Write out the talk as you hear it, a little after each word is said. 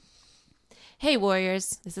Hey,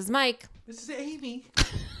 Warriors. This is Mike. This is Amy.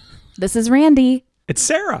 This is Randy. It's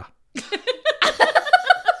Sarah. I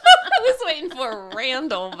was waiting for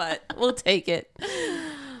Randall, but we'll take it.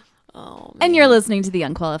 Oh, man. And you're listening to the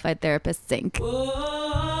Unqualified Therapist Inc.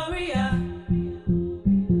 Warrior.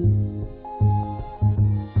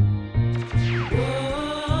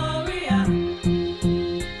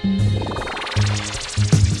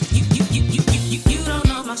 You don't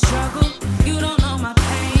know my struggle, you don't know my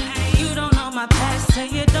pain, you don't know my past, so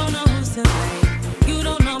you don't know who's to blame. You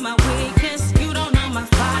don't know my weakness, you don't know my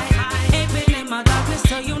fight. Ain't been in my darkness,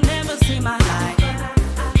 so you never see my light.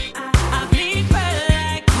 I bleed red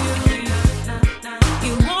like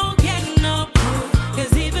you won't get no proof.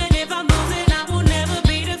 'Cause even if I'm losing, I will never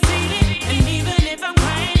be defeated. And even if I'm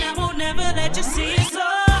crying, I will never let you see it. So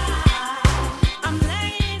I'm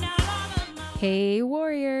laying out all of my Hey,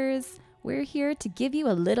 Warriors. We're here to give you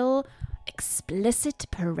a little explicit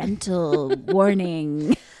parental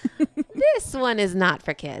warning. This one is not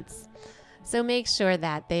for kids. So make sure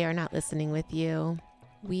that they are not listening with you.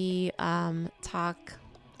 We talk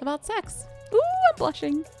about sex. Ooh, I'm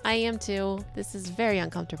blushing. I am too. This is very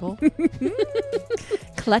uncomfortable.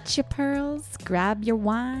 Clutch your pearls, grab your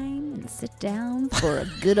wine, and sit down for a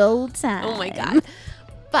good old time. Oh my God.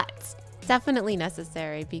 But definitely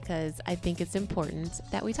necessary because I think it's important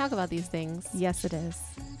that we talk about these things. Yes, it is.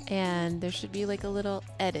 And there should be like a little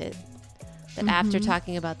edit that after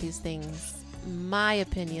talking about these things, my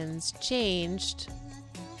opinions changed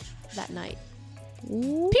that night.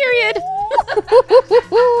 Period.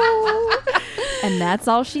 And that's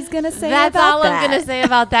all she's going to say That's about all that. I'm going to say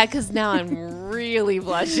about that because now I'm really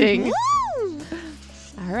blushing.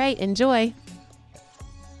 All right, enjoy.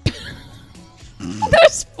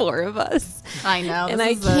 There's 4 of us. I know. And this I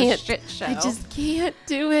is can't. a shit show. I just can't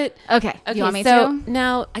do it. Okay. Okay, You want me so to?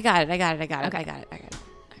 now I got it. Okay. I got it.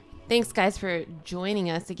 Thanks, guys, for joining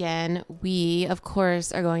us again. We, of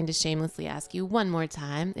course, are going to shamelessly ask you one more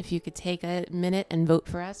time if you could take a minute and vote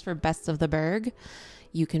for us for Best of the Berg.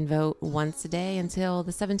 You can vote once a day until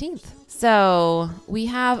the 17th. So we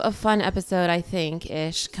have a fun episode, I think,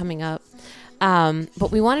 ish, coming up.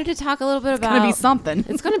 But we wanted to talk a little bit about... It's going to be something.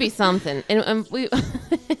 It's going to be something. And we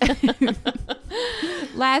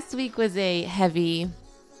last week was a heavy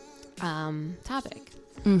topic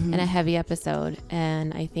and a heavy episode.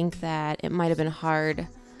 And I think that it might have been hard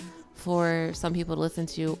for some people to listen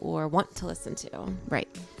to or want to listen to. Right.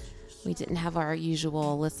 We didn't have our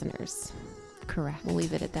usual listeners. Correct. We'll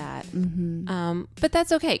leave it at that. But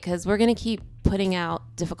that's okay because we're going to keep putting out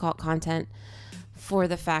difficult content for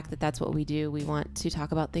the fact that that's what we do. We want to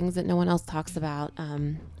talk about things that no one else talks about,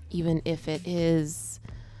 even if it is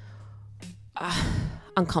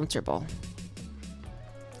uncomfortable.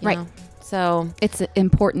 You Right. know? So, It's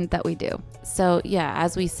important that we do. yeah,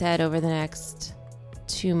 as we said, over the next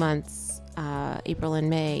 2 months, April and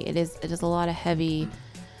May, it is a lot of heavy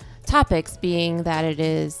topics, being that it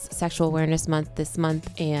is Sexual Awareness Month this month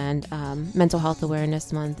and Mental Health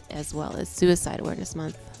Awareness Month, as well as Suicide Awareness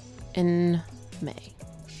Month in May.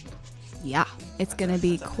 Yeah. It's going to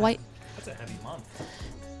be quite... That's a heavy month.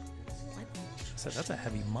 I said that's a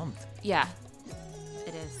heavy month. Yeah,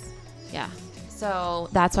 it is. Yeah. So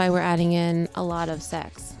that's why we're adding in a lot of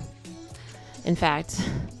sex. In fact,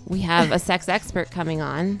 we have a sex expert coming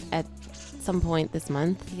on at some point this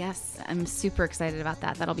month. Yes, I'm super excited about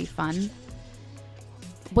that. That'll be fun.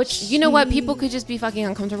 Which, you know what? People could just be fucking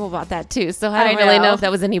uncomfortable about that too. So I I don't really know know. if that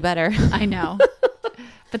was any better. I know.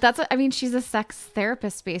 But that's what, I mean, she's a sex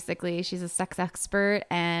therapist, basically. She's a sex expert,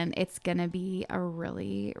 and it's going to be a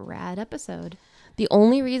really rad episode. The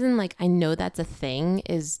only reason, like, I know that's a thing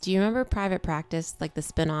is, do you remember Private Practice, like the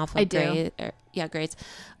spinoff of I do. Grey's?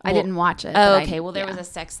 I didn't watch it. Oh, but okay. Well, there yeah. was a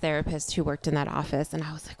sex therapist who worked in that office, and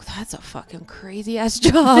I was like, well, that's a fucking crazy ass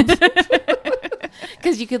job.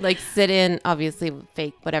 Because you could like sit in, obviously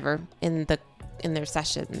fake whatever in their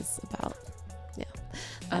sessions about. Yeah,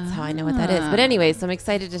 that's how I know what that is. But anyways, so I'm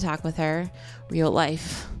excited to talk with her, real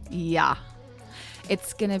life. Yeah.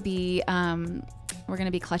 It's going to be, we're going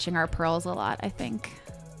to be clutching our pearls a lot, I think.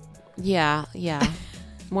 Yeah.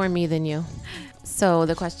 More me than you. So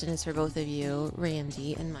the question is for both of you,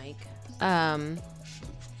 Randy and Mike.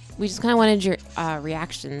 We just kind of wanted your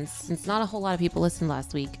reactions, since not a whole lot of people listened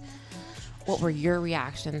last week. What were your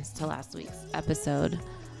reactions to last week's episode?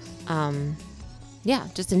 Yeah,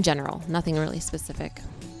 just in general, nothing really specific.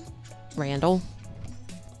 Randall?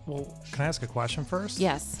 Well, can I ask a question first?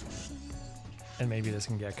 Yes. And maybe this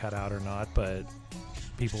can get cut out or not, but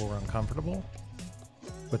people were uncomfortable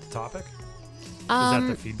with the topic? Is that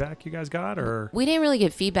the feedback you guys got, or? We didn't really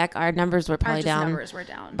get feedback. Our numbers were probably down numbers were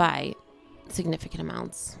down. by significant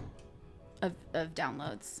amounts. of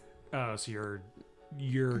downloads. Oh, so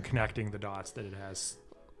you're connecting the dots that it has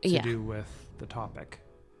to Yeah. do with the topic.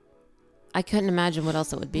 I couldn't imagine what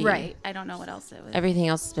else it would be. Right. I don't know what else it would. Everything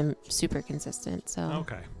else has been super consistent. So,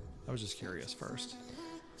 Okay. I was just curious first.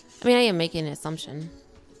 I mean, I am making an assumption,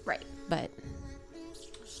 Right. but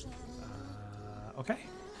Okay.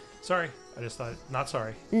 Sorry. I just thought, not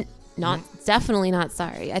sorry. not definitely not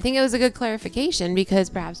sorry. I think it was a good clarification because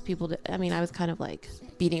perhaps people, I mean, I was kind of like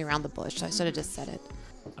beating around the bush. So I should have just said it.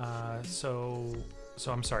 So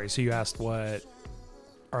I'm sorry. So you asked what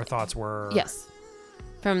our thoughts were. Yes.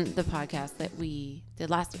 From the podcast that we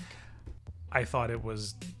did last week. I thought it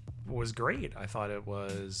was great. I thought it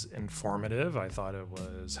was informative. I thought it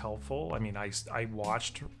was helpful. I mean, I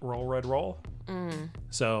watched Roll Red Roll.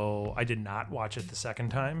 So I did not watch it the second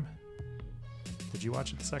time. Did you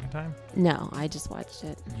watch it the second time? No, I just watched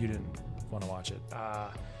it. You didn't want to watch it.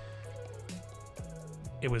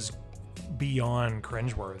 It was beyond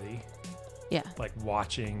cringeworthy. Yeah. Like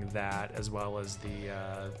watching that as well as the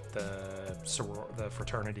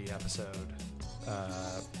fraternity episode.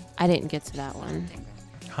 I didn't get to that one.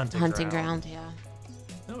 Hunting ground, yeah.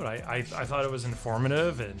 No, but I thought it was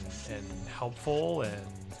informative and helpful and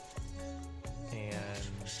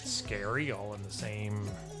scary all in the same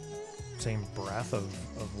breath of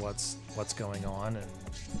what's going on and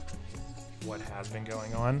what has been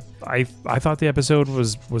going on. I thought the episode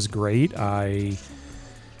was great. I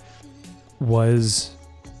wouldn't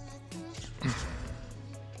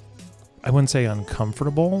say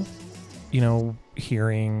uncomfortable,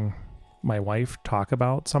 hearing my wife talk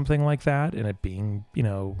about something like that and it being,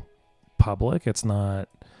 public. It's not,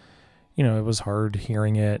 it was hard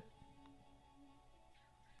hearing it,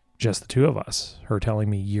 just the two of us, her telling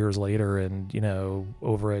me years later and,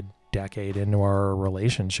 over a decade into our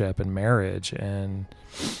relationship and marriage. And,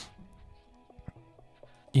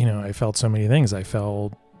 I felt so many things. I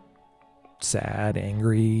felt sad,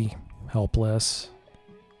 angry, helpless.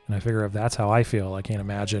 And I figure if that's how I feel, I can't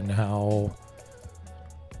imagine how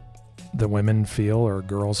the women feel or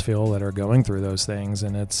girls feel that are going through those things.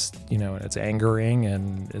 And it's, it's angering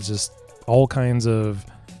and it's just all kinds of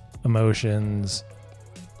emotions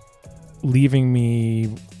leaving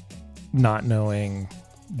me not knowing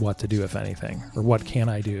what to do, if anything, or what can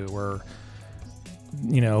I do, or,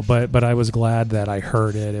 but I was glad that I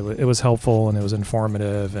heard it. It was helpful and it was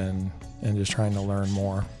informative and just trying to learn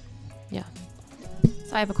more. Yeah.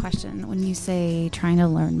 So I have a question. When you say trying to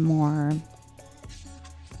learn more,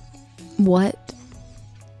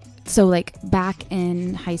 so like back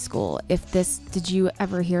in high school, did you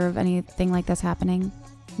ever hear of anything like this happening?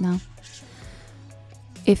 No?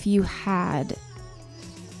 If you had,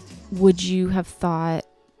 would you have thought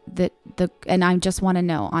that and I just want to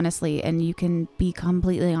know, honestly, and you can be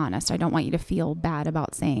completely honest. I don't want you to feel bad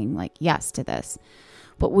about saying like yes to this,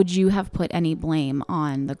 but would you have put any blame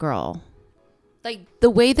on the girl? Like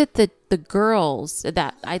the way that the girls,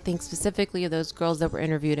 that I think specifically of those girls that were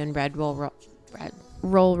interviewed in Roll Red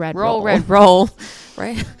Roll,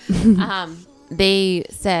 right? They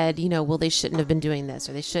said, well, they shouldn't have been doing this,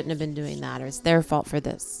 or they shouldn't have been doing that, or it's their fault for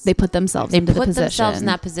this. They put themselves into the position. themselves in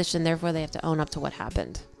that position, therefore they have to own up to what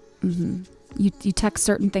happened. Mm-hmm. You text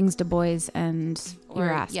certain things to boys and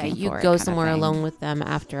you're asking you for it go kind of somewhere thing. alone with them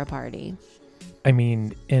after a party. I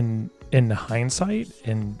mean, in hindsight,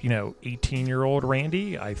 and 18-year-old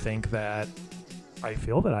Randy, I feel that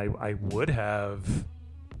I would have,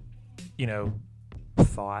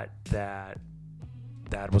 thought that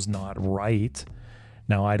was not right.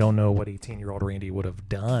 Now, I don't know what 18-year-old Randy would have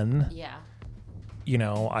done. Yeah.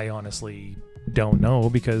 I honestly don't know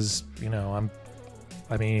because,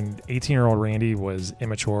 18-year-old Randy was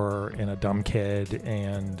immature and a dumb kid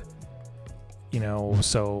and,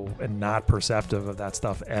 and not perceptive of that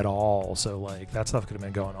stuff at all. So like that stuff could have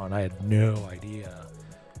been going on. I had no idea.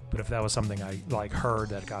 But if that was something I heard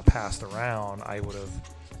that got passed around, I would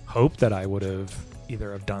have hoped that I would have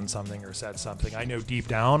either have done something or said something. I know deep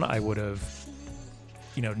down I would have,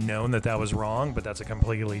 known that was wrong, but that's a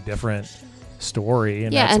completely different story.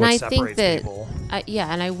 And that's what separates people.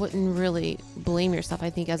 And I wouldn't really blame yourself. I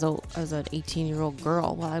think as an 18-year-old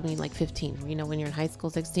girl, well, I mean like 15, when you're in high school,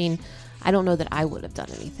 16, I don't know that I would have done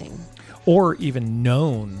anything. Or even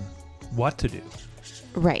known what to do.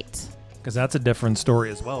 Right. Because that's a different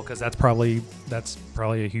story as well. Because that's probably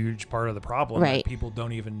a huge part of the problem. Right. That people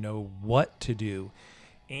don't even know what to do.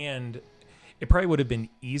 And it probably would have been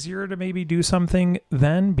easier to maybe do something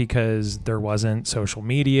then because there wasn't social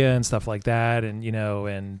media and stuff like that. And,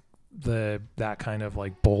 and that kind of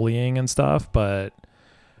like bullying and stuff. But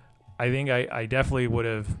I think I definitely would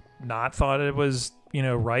have not thought it was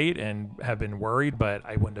right and have been worried, but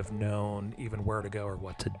I wouldn't have known even where to go or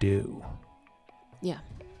what to do. Yeah.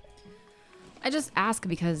 I just ask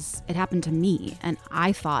because it happened to me and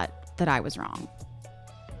I thought that I was wrong.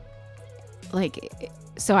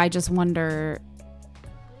 So I just wonder,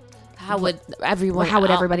 How would everyone? How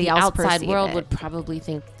would out- everybody the else outside perceive world it? would probably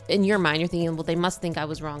think? In your mind, you're thinking, well, they must think I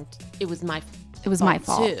was wrong. It was my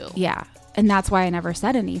fault too. Yeah. And that's why I never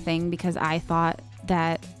said anything, because I thought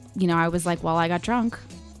that, I was like, well, I got drunk.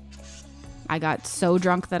 I got so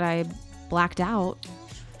drunk that I blacked out.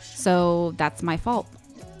 So that's my fault.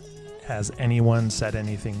 Has anyone said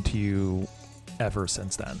anything to you ever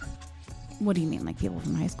since then? What do you mean? Like people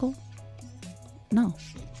from high school? No.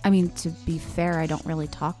 I mean, to be fair, I don't really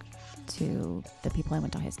talk to the people I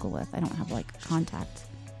went to high school with. I don't have contact.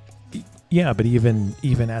 Yeah, but even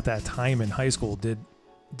at that time in high school,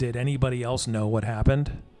 did anybody else know what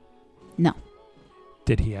happened? No.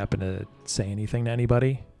 Did he happen to say anything to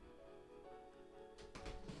anybody?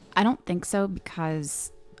 I don't think so,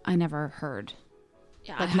 because I never heard.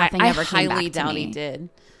 Yeah, Nothing I ever came highly back to doubt me. he did.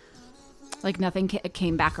 Nothing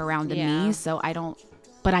came back around to Yeah. me, so I don't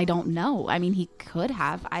know. I mean, he could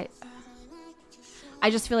have. I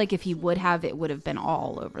just feel like if he would have, it would have been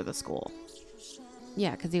all over the school.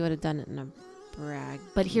 Yeah, because he would have done it in a brag.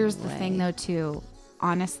 But here's the thing, though, too.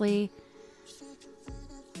 Honestly,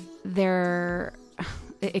 there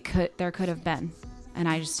could have been, and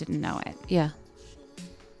I just didn't know it. Yeah.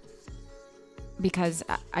 Because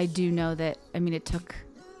I do know that, I mean, it took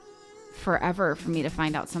forever for me to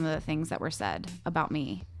find out some of the things that were said about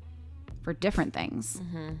me for different things.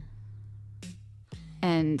 Mm-hmm.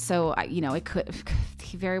 And so,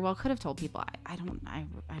 he very well could have told people. I don't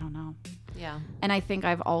know. Yeah. And I think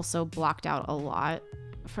I've also blocked out a lot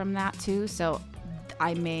from that too. So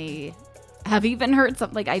I may have even heard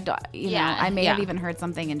something, I may have even heard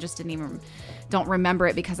something and just don't remember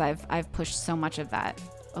it, because I've pushed so much of that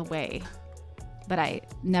away. But I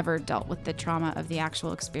never dealt with the trauma of the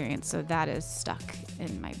actual experience, so that is stuck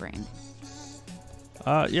in my brain.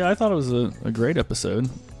 Yeah, I thought it was a great episode.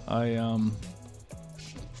 I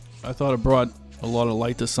thought it brought a lot of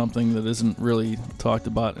light to something that isn't really talked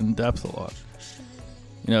about in depth a lot.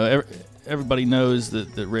 Everybody knows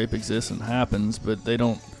that rape exists and happens, but they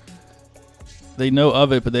know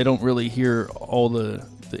of it, but they don't really hear all the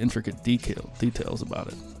intricate details about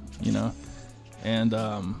it, And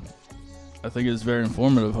I think it's very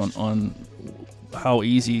informative on how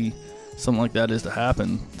easy something like that is to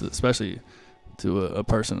happen, especially to a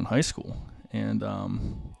person in high school. And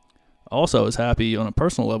also, I was happy on a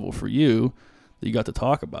personal level for you that you got to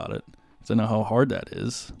talk about it, because I know how hard that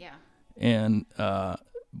is. Yeah. And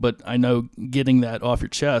but I know getting that off your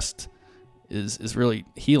chest is really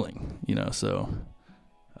healing, So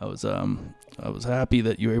I was happy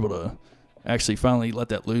that you were able to actually finally let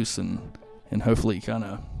that loose, and hopefully kind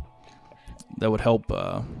of that would help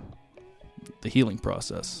the healing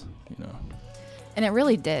process, And it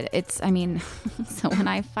really did. So when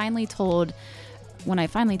I finally told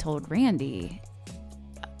Randy,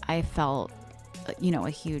 I felt, a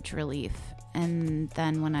huge relief. And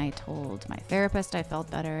then when I told my therapist, I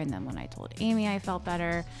felt better. And then when I told Amy, I felt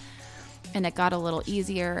better. And it got a little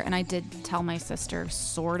easier. And I did tell my sister,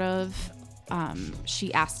 sort of.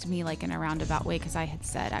 She asked me in a roundabout way, because I had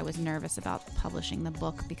said I was nervous about publishing the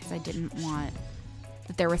book because I didn't want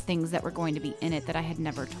that there were things that were going to be in it that I had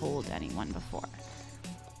never told anyone before.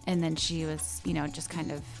 And then she was, just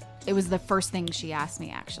kind of, it was the first thing she asked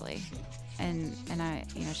me, actually. And I,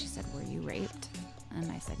 she said, "Were you raped?"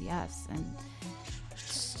 And I said, "Yes." And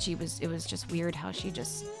it was just weird how she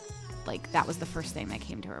just, that was the first thing that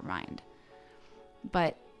came to her mind.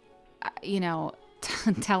 But,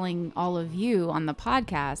 telling all of you on the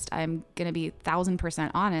podcast, I'm going to be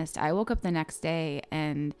 1,000% honest. I woke up the next day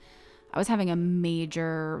and I was having a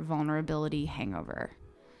major vulnerability hangover.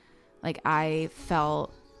 I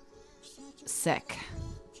felt sick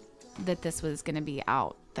that this was going to be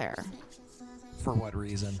out there. For what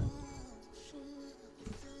reason?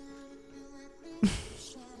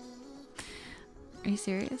 Are you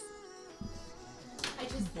serious?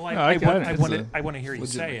 Well, I want to hear you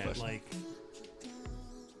say it. question.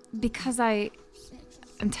 Because I'm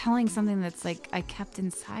telling something that's I kept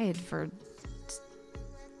inside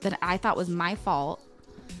that I thought was my fault.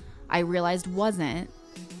 I realized wasn't,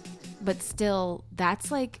 but still,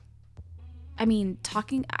 that's I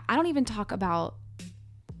don't even talk about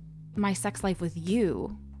my sex life with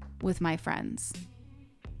you, with my friends,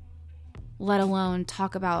 let alone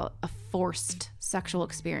talk about a forced sexual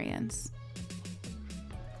experience.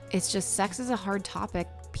 It's just, sex is a hard topic,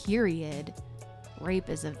 period. Rape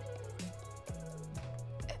is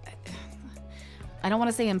I don't want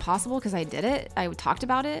to say impossible because I did it. I talked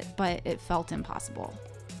about it, but it felt impossible.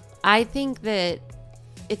 I think that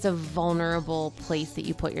it's a vulnerable place that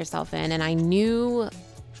you put yourself in, and I knew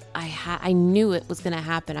it was going to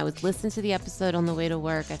happen. I was listening to the episode on the way to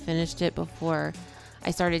work. I finished it before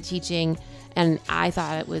I started teaching, and I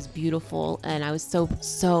thought it was beautiful, and I was so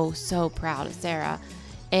proud of Sarah.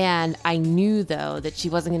 And I knew, though, that she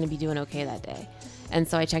wasn't going to be doing okay that day. And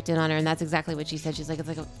so I checked in on her, and that's exactly what she said. She's like, it's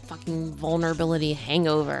like a fucking vulnerability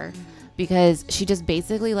hangover, because she just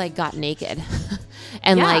basically like got naked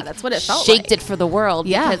and Yeah, like that's what it felt shaped like. it for the world.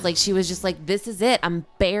 Yeah. Because like she was just like, this is it. I'm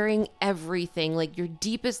bearing everything, like your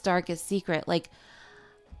deepest, darkest secret. Like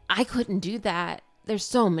I couldn't do that. There's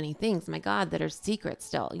so many things, my God, that are secret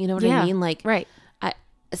still. You know what I mean? Like, right.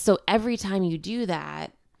 So every time you do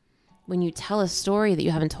that, when you tell a story that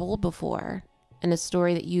you haven't told before, and a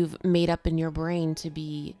story that you've made up in your brain to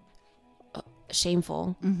be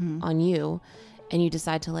shameful on you, and you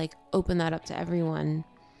decide to like open that up to everyone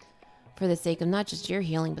for the sake of not just your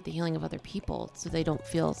healing, but the healing of other people, so they don't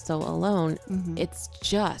feel so alone. It's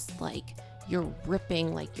just like you're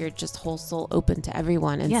ripping like your just whole soul open to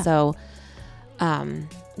everyone. And so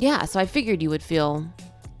I figured you would feel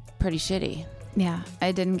pretty shitty. Yeah,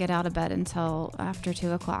 I didn't get out of bed until after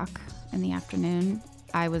 2:00 in the afternoon.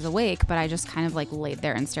 I was awake, but I just kind of like laid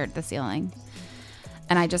there and stared at the ceiling.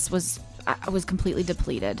 And I was completely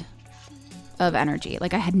depleted of energy.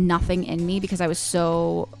 Like I had nothing in me because I was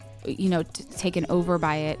so, taken over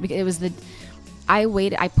by it. Because it was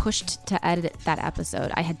I pushed to edit that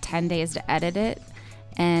episode. I had 10 days to edit it,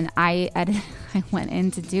 and I went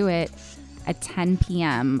in to do it at 10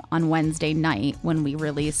 p.m. on Wednesday night when we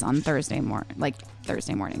release on Thursday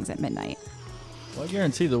mornings at midnight. Well, I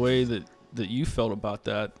guarantee the way that you felt about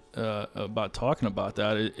that, about talking about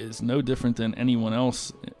that, is no different than anyone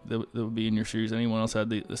else that would be in your shoes. Anyone else had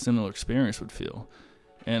the similar experience would feel.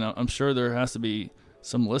 And I'm sure there has to be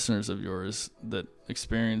some listeners of yours that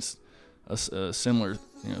experienced a similar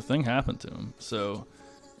thing happen to them. So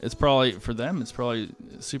it's probably, for them, it's probably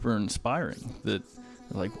super inspiring that,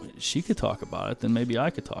 like, she could talk about it, then maybe I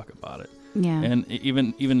could talk about it. Yeah. And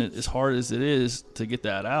even as hard as it is to get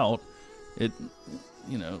that out, it,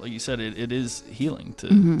 like you said, it is healing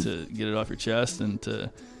to get it off your chest, and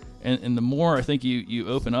the more I think you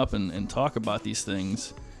open up and talk about these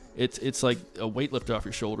things, it's like a weight lifted off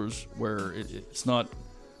your shoulders, where it's not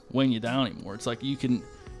weighing you down anymore. It's like you can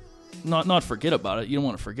not forget about it. You don't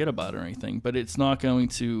want to forget about it or anything, but it's not going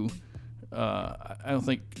to, I don't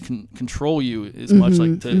think, control you as much,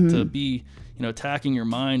 like to be, attacking your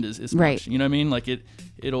mind as much. Right. You know what I mean? Like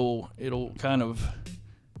it'll kind of,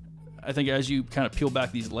 I think as you kind of peel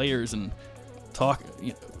back these layers and talk,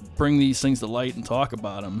 bring these things to light and talk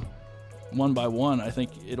about them one by one, I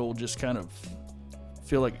think it'll just kind of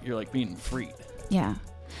feel like you're like being freed. Yeah.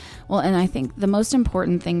 Well, and I think the most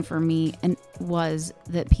important thing for me was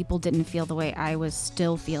that people didn't feel the way I was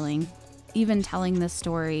still feeling, even telling this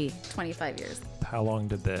story 25 years. How long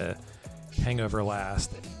did the hangover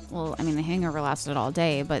last? Well, I mean, the hangover lasted all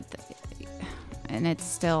day, and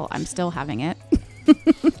I'm still having it.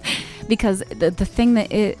 Because the thing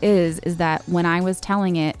that it is that when I was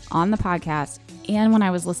telling it on the podcast and when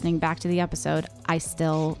I was listening back to the episode, I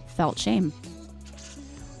still felt shame.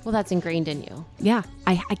 Well, that's ingrained in you. Yeah,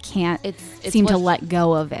 I can't It's seem to what- let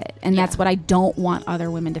go of it. And Yeah. that's what I don't want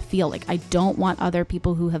other women to feel like. I don't want other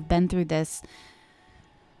people who have been through this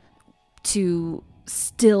to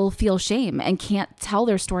still feel shame and can't tell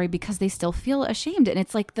their story because they still feel ashamed. And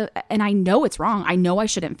it's like and I know it's wrong. I know I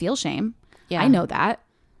shouldn't feel shame. Yeah. I know that.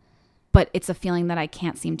 But it's a feeling that I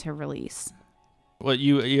can't seem to release. Well,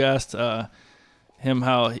 you asked him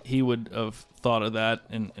how he would have thought of that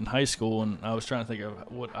in high school, and I was trying to think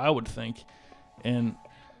of what I would think, and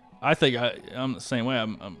I think I'm the same way.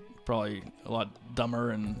 I'm probably a lot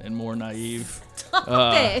dumber and more naive.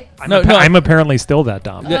 I'm apparently still that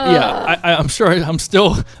dumb. I'm sure I'm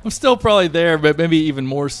still probably there, but maybe even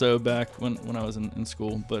more so back when I was in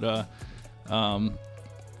school. But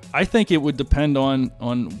I think it would depend on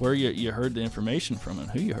where you heard the information from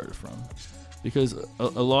and who you heard it from, because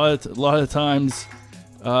a lot of times,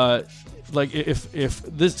 like if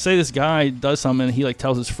this guy does something and he like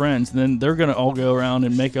tells his friends, then they're gonna all go around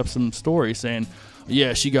and make up some story saying,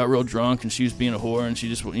 yeah, she got real drunk and she was being a whore and she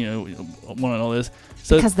just wanted all this.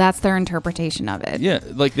 So Because that's their interpretation of it. yeah,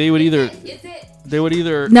 like they would either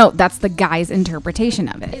No, that's the guy's interpretation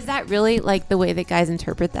of it. Is that really like the way that guys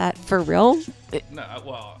interpret that for real? No,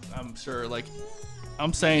 well, I'm sure. Like,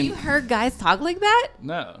 I'm saying You heard guys talk like that?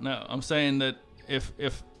 no. I'm saying that if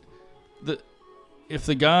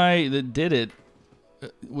the guy that did it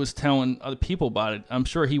was telling other people about it, I'm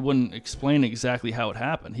sure he wouldn't explain exactly how it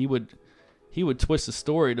happened. He would twist the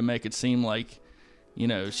story to make it seem like, you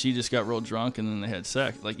know, she just got real drunk and then they had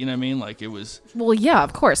sex. Like, you know what I mean? Like, it was... Well, yeah,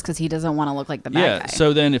 of course, because he doesn't want to look like the bad guy.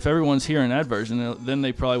 So then if everyone's hearing that version, then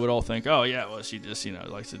they probably would all think, oh, yeah, well, she just, you know,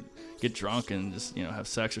 likes to get drunk and just, you know, have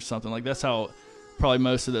sex or something. Like, that's how probably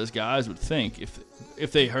most of those guys would think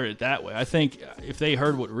if they heard it that way. I think if they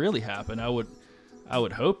heard what really happened, I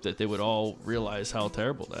would hope that they would all realize how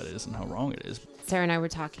terrible that is and how wrong it is. Sarah and I were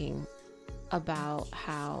talking about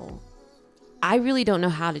how I really don't know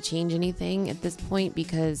how to change anything at this point,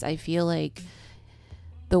 because I feel like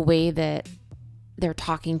the way that they're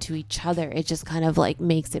talking to each other, it just kind of like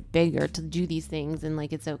makes it bigger to do these things, and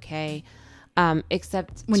like it's okay.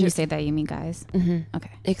 Except When you say that, you mean guys? Mm-hmm.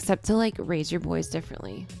 Okay. Except to like raise your boys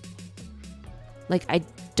differently. Like I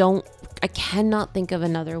cannot think of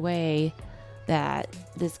another way that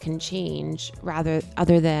this can change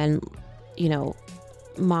other than, you know,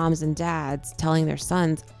 moms and dads telling their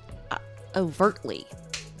sons overtly.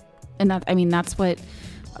 And that, I mean, that's what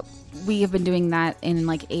we have been doing, that in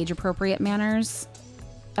like age appropriate manners,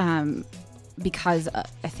 because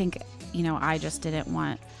I think, you know, I just didn't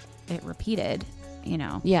want it repeated, you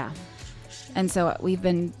know. Yeah. And so we've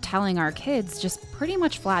been telling our kids just pretty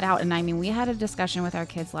much flat out. And I mean, we had a discussion with our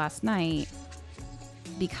kids last night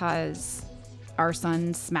because our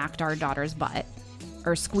son smacked our daughter's butt,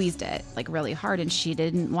 or squeezed it like really hard, and she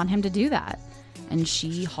didn't want him to do that. And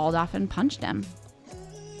she hauled off and punched him.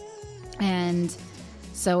 And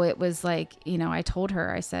so it was like, you know, I told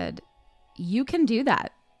her, I said, you can do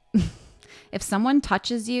that. If someone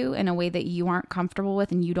touches you in a way that you aren't comfortable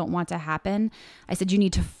with and you don't want to happen, I said, you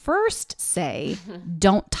need to first say,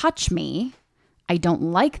 don't touch me. I don't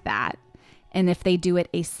like that. And if they do it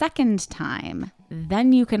a second time,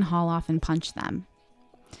 then you can haul off and punch them.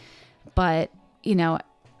 But, you know,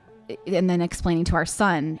 and then explaining to our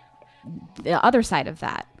son the other side of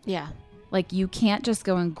that. Yeah. Like, you can't just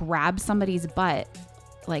go and grab somebody's butt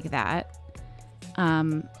like that.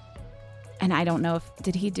 And I don't know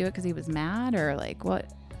did he do it because he was mad or like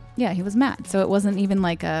what? Yeah, he was mad. So it wasn't even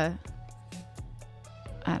like I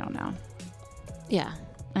don't know. Yeah.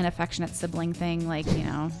 An affectionate sibling thing. Like, you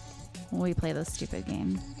know, we play this stupid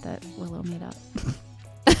game that Willow made up.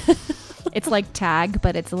 It's like tag,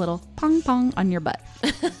 but it's a little pong pong on your butt.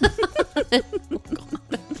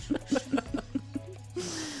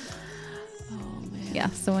 Yeah,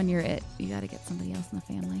 so when you're it, you got to get somebody else in the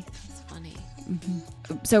family. That's funny.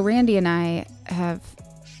 Mm-hmm. So Randy and I have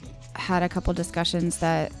had a couple discussions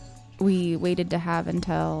that we waited to have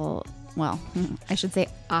until, well, I should say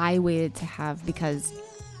I waited to have because,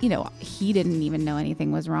 you know, he didn't even know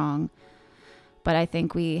anything was wrong. But I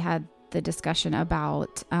think we had the discussion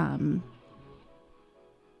about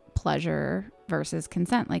pleasure versus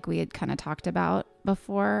consent, like we had kind of talked about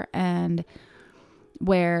before, and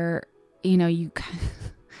where, you know, you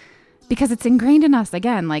because it's ingrained in us,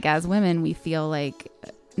 again, like as women, we feel like,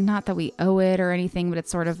 not that we owe it or anything, but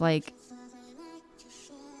it's sort of like,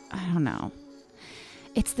 I don't know,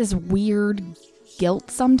 it's this weird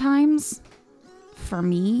guilt sometimes for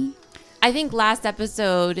me. I think last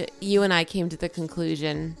episode you and I came to the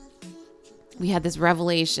conclusion, we had this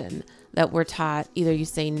revelation that we're taught either you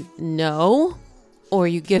say no or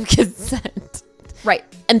you give consent. Right.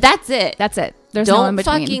 And that's it. That's it. There's no in Don't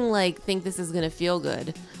between. fucking like think this is going to feel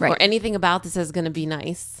good, Right. or anything about this is going to be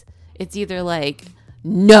nice. It's either like,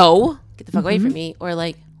 no, get the fuck away from me, or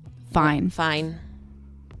like, Fine. Fine.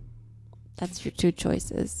 That's your two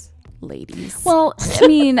choices, ladies. Well, I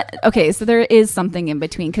mean, okay, so there is something in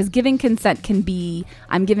between, because giving consent can be,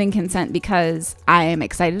 I'm giving consent because I am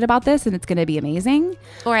excited about this and it's going to be amazing.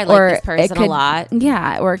 Or I like this person a lot.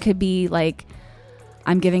 Yeah, or it could be like,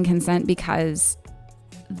 I'm giving consent because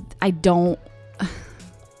I don't.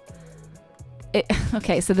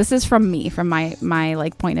 Okay, so this is from me, from my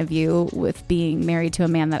like point of view with being married to a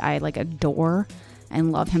man that I like adore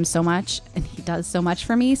and love him so much, and he does so much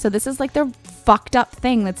for me. So this is like the fucked up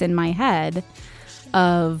thing that's in my head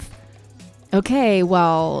of, okay,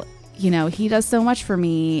 well, you know, he does so much for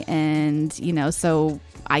me, and you know, so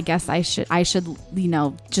I guess I should, you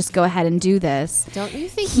know, just go ahead and do this. Don't you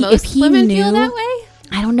think most women feel that way?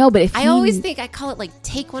 I don't know, but if I always think, I call it like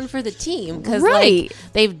take one for the team, because Right. like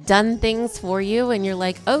they've done things for you and you're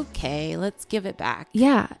like, okay, let's give it back.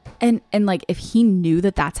 yeah, and like if he knew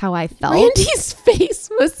that that's how I felt, Randy's face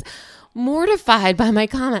was mortified by my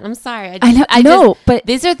comment. I'm sorry. I know, but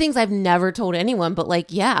these are things I've never told anyone, but like,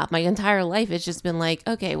 yeah, my entire life it's just been like,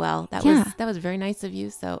 okay, well, that was very nice of you,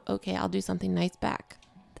 so okay, I'll do something nice back.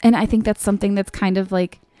 and I think that's something that's kind of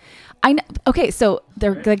like, I know. Okay, so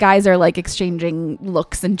the guys are like exchanging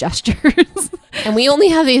looks and gestures. And we only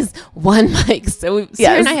have these one mics, so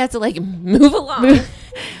Sarah and I have to like move along.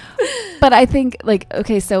 But I think like,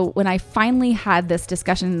 okay, so when I finally had this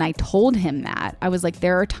discussion and I told him that, I was like,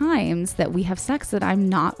 there are times that we have sex that I'm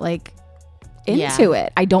not like into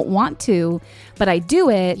it. I don't want to, but I do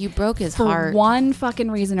it. You broke his for heart. one fucking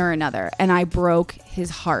reason or another. And I broke his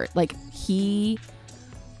heart. Like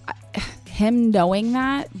him knowing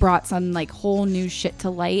that brought some like whole new shit to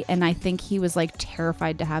light. And I think he was like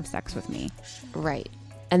terrified to have sex with me. Right.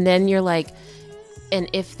 And then you're like, and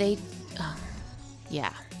if they,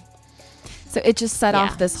 yeah. So it just set Yeah.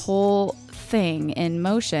 off this whole thing in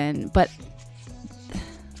motion. But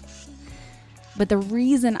the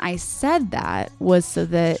reason I said that was so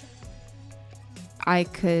that I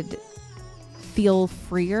could feel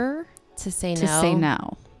freer To say to no. say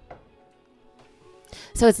no.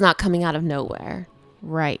 So it's not coming out of nowhere.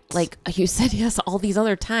 Right. Like you said yes all these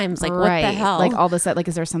other times. Like right. what the hell? Like all this, like,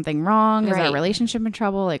 is there something wrong? Is Right. our relationship in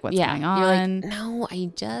trouble? Like what's going on? You're like, no,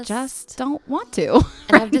 I just don't want to.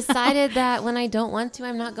 And I've decided that when I don't want to,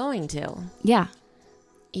 I'm not going to. Yeah.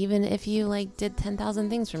 Even if you like did 10,000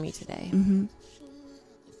 things for me today. Mm-hmm.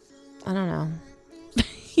 I don't know.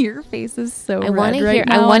 Your face is so I want to red hear. right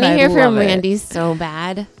now, I want to and hear love from it. Randy so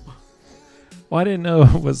bad. Well, I didn't know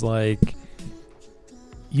it was like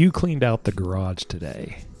you cleaned out the garage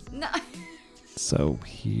today. No. So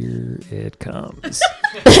here it comes.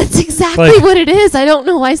 That's exactly Like- what it is. I don't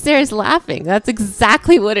know why Sarah's laughing. That's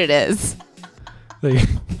exactly what it is. Like,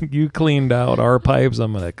 you cleaned out our pipes.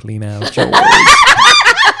 I'm going to clean out yours.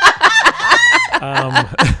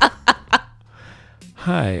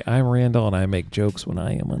 Hi, I'm Randall, and I make jokes when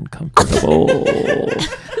I am uncomfortable.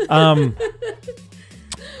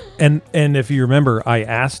 And if you remember, I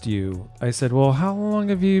asked you, I said, well, how long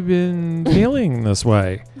have you been feeling this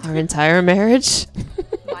way? Our entire marriage.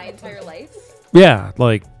 My entire life. Yeah,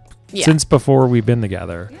 like Yeah. since before we've been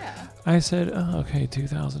together. Yeah. I said, oh, okay,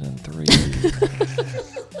 2003.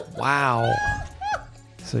 Wow.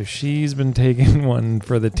 So she's been taking one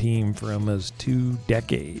for the team for almost 2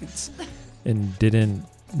 decades and didn't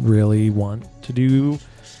really want to do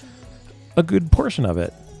a good portion of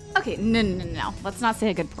it. Okay, no. Let's not say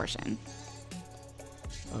a good portion.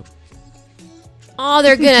 Oh,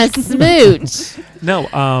 they're gonna smooch. No,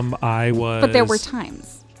 I was. But there were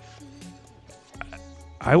times.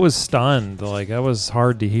 I was stunned. Like, that was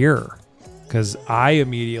hard to hear because I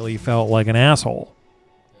immediately felt like an asshole.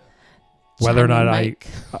 Whether or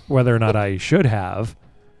not I should have,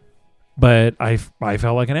 but I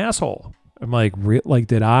felt like an asshole. I'm like,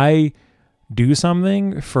 did I do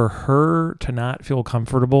something for her to not feel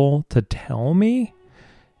comfortable to tell me?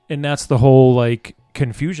 And that's the whole like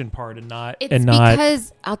confusion part,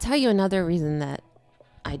 Because I'll tell you another reason that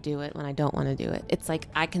I do it when I don't want to do it. It's like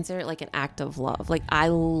I consider it like an act of love. Like I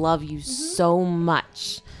love you so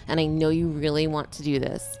much, and I know you really want to do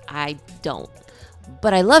this. I don't,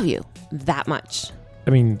 but I love you that much. I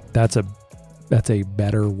mean, that's a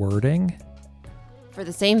better wording. For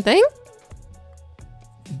the same thing?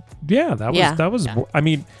 Yeah, that was. Yeah. I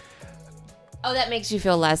mean, Oh, that makes you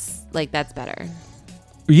feel less like that's better.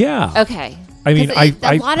 yeah. Okay. I mean, 'Cause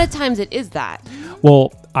a lot of times it is that.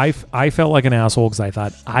 Well, I felt like an asshole because I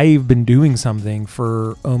thought I've been doing something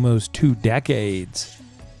for almost 2 decades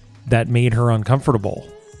that made her uncomfortable,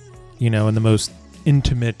 in the most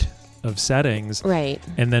intimate of settings. Right.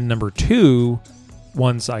 And then number 2,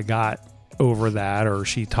 once I got over that, or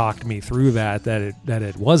she talked me through that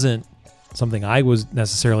it wasn't something I was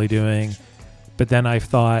necessarily doing, but then I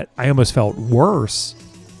almost felt worse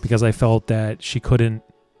because I felt that she couldn't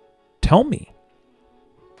tell me.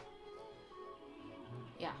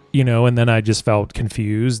 Yeah. And then I just felt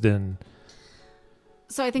confused and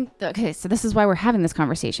So I think, so this is why we're having this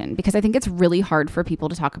conversation, because I think it's really hard for people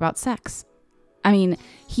to talk about sex. I mean,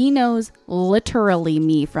 he knows literally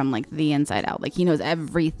me from like the inside out. Like he knows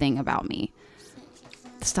everything about me.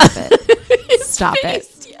 Stop it. Stop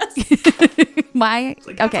it.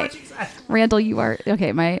 Okay. Randall, you are,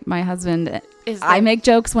 okay. My husband, I make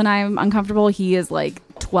jokes when I'm uncomfortable. He is like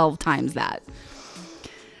 12 times that.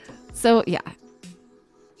 So yeah,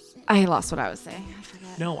 I lost what I was saying. I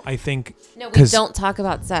forgot. no, I think No, we 'cause- don't talk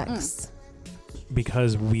about sex.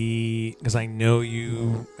 because I know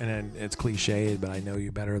you, and it's cliched, but I know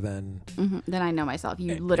you better than Then I know myself.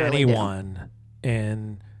 You literally anyone.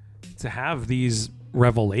 And to have these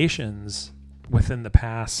revelations within the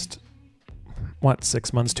past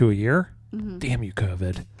 6 months to a year? Damn you,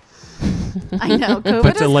 COVID. do. I know. COVID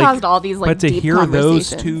But to, has like- caused all these like But to deep hear those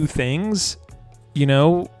conversations. 2 things,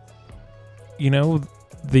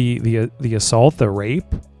 the assault, the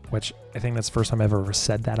rape, which I think that's the first time I've ever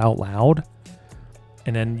said that out loud.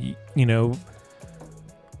 And then, you know,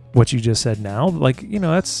 what you just said now, like, you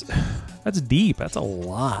know, that's deep. That's a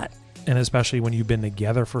lot. And especially when you've been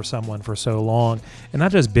together for someone for so long, and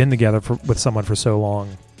not just been together with someone for so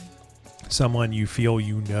long, someone you feel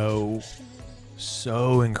you know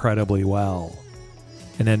so incredibly well.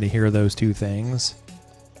 And then to hear those two things,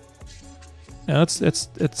 you know,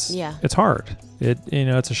 it's hard.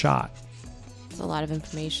 It's a shot. It's a lot of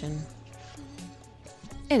information.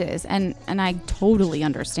 It is, and I totally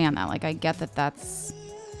understand that. Like, I get that that's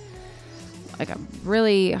like a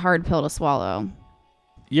really hard pill to swallow.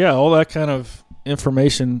 Yeah, all that kind of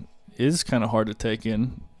information is kind of hard to take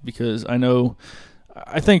in, because I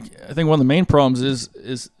think one of the main problems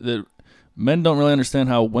is that men don't really understand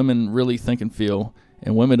how women really think and feel,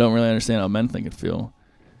 and women don't really understand how men think and feel.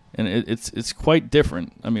 And it's quite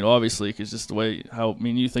different. I mean, obviously, because just the way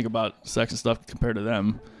you think about sex and stuff compared to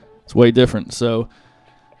them, it's way different. So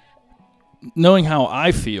knowing how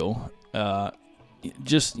I feel,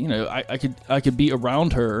 just, you know, I could be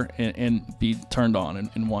around her and be turned on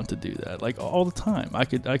and want to do that, like, all the time. I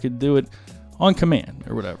could do it on command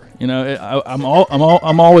or whatever. You know,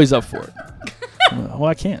 I'm always up for it. Well,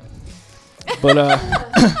 I can't. But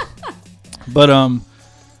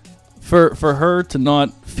for her to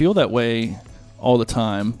not feel that way all the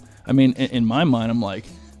time, I mean, in my mind, I'm like,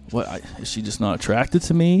 what? Is she just not attracted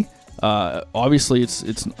to me? Obviously,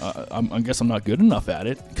 I guess I'm not good enough at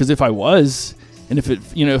it, because if I was, and if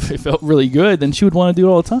it felt really good, then she would want to do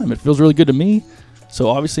it all the time. It feels really good to me, so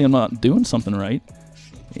obviously I'm not doing something right.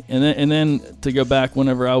 And then to go back,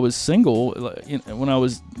 whenever I was single, you know, when I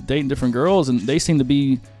was dating different girls, and they seemed to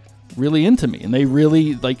be really into me, and they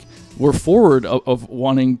really were forward of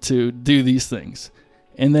wanting to do these things.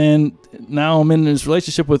 And then now I'm in this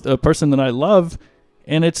relationship with a person that I love,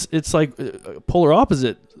 and it's like polar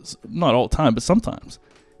opposite, not all the time, but sometimes.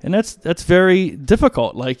 And that's very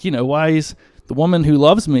difficult. Like, you know, why is the woman who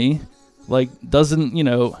loves me, like, doesn't, you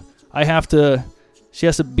know, she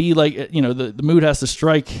has to be like, you know, the mood has to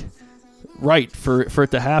strike right for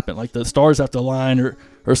it to happen. Like, the stars have to align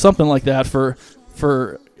or something like that for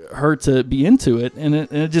her to be into it. And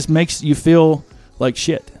it just makes you feel like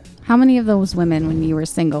shit. How many of those women, when you were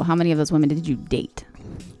single, how many of those women did you date?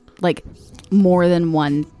 Like, more than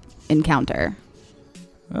one encounter?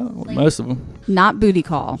 Well, most of them. Not booty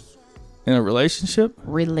call. In a relationship?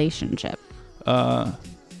 Relationship. 2.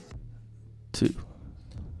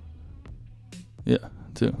 Yeah,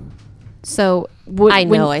 2. So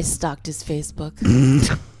I stalked his Facebook.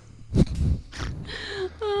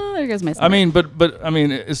 There goes my. I mean, but I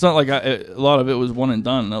mean, it's not like a lot of it was one and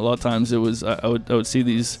done. A lot of times it was I would see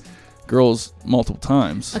these girls multiple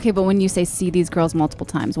times. Okay, but when you say see these girls multiple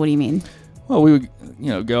times, what do you mean? Well, we would, you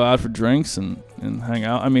know, go out for drinks and hang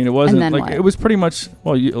out. I mean, it wasn't like what? It was pretty much.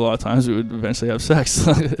 Well, a lot of times we would eventually have sex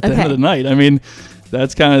at the end of the night. I mean,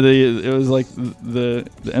 that's kind of it was like the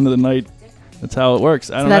end of the night. That's how it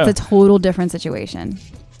works. I don't know. That's a total different situation.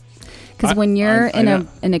 Because when you're in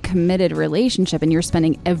a committed relationship and you're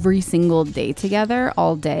spending every single day together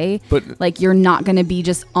all day, but like, you're not going to be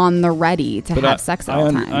just on the ready to have sex at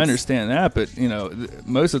all times. I understand that, but you know,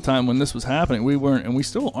 most of the time when this was happening, we weren't, and we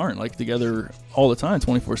still aren't, like, together all the time,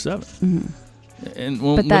 24/7. Mm-hmm. And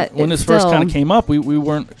when this first kind of came up, we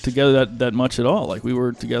weren't together that much at all. Like, we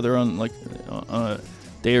were together on a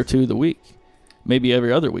day or two of the week, maybe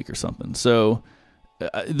every other week or something. So.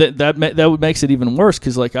 That makes it even worse,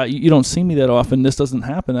 because like you don't see me that often. This doesn't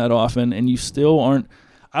happen that often, and you still aren't.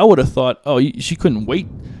 I would have thought, she couldn't wait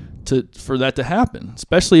for that to happen,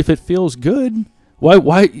 especially if it feels good. Why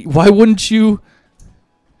wouldn't you?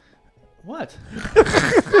 What?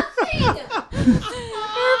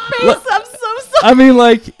 I'm so sorry. I mean,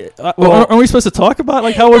 like, aren't we supposed to talk about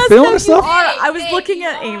like how we're feeling and stuff? I was looking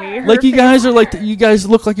at Amy. Like, you guys are like, you guys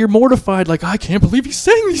look like you're mortified. Like, I can't believe he's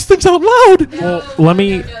saying these things out loud. Well, let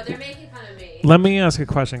me ask a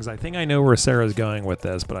question, because I think I know where Sarah's going with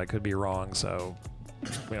this, but I could be wrong. So,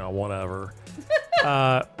 you know, whatever.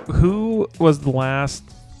 Who was the last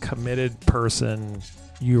person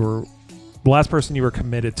you were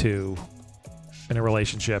committed to in a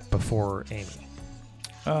relationship before Amy?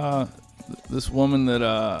 This woman that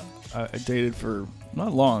I dated for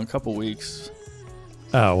not long, a couple weeks.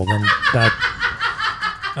 Oh, well then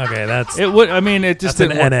that's it. Would, I mean, it just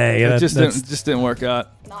didn't an NA. It just didn't work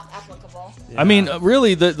out. Not applicable. Yeah. I mean,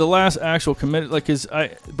 really, the last actual committed, like, is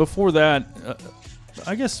before that,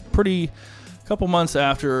 I guess a couple months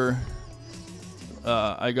after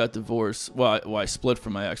I got divorced. Well, I split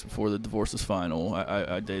from my ex before the divorce was final.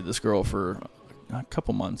 I dated this girl for a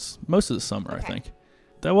couple months, most of the summer, I think.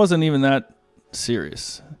 That wasn't even that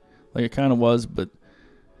serious. Like it kind of was, but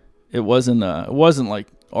it wasn't like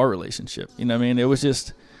our relationship. You know what I mean? It was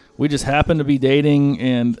just, we just happened to be dating,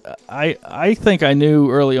 and I think I knew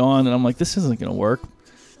early on, and I'm like, this isn't going to work.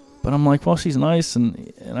 But I'm like, well, she's nice,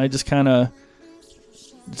 and I just kind of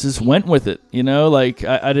just went with it, you know? Like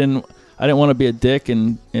I didn't want to be a dick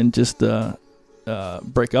and just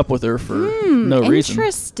break up with her for no reason.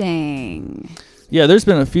 Interesting. Yeah, there's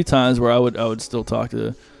been a few times where I would still talk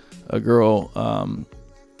to a girl,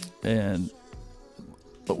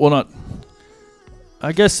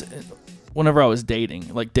 I guess whenever I was dating,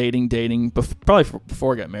 probably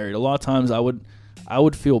before I got married, a lot of times I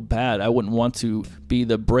would feel bad. I wouldn't want to be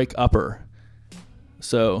the break-upper.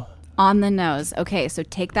 So On the nose. Okay, so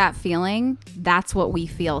take that feeling. That's what we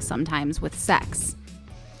feel sometimes with sex.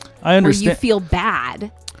 I understand. Where you feel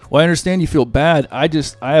bad. Well, I understand you feel bad. I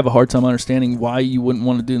have a hard time understanding why you wouldn't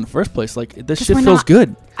want to do it in the first place. Like, this shit feels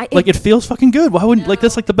good. It feels fucking good. Why wouldn't,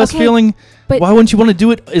 that's like the best feeling. But why wouldn't you want to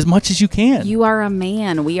do it as much as you can? You are a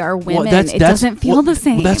man. We are women. Well, it doesn't feel the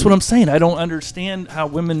same. Well, that's what I'm saying. I don't understand how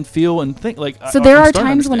women feel and think. Like, so there are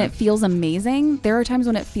times when it feels amazing. There are times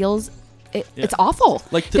when it feels it's awful.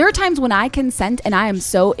 There are times when I consent and I am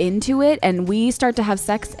so into it, and we start to have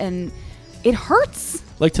sex and it hurts.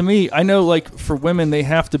 Like, to me, I know, like, for women, they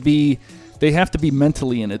have to be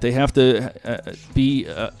mentally in it. They have to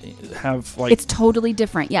have, like, it's totally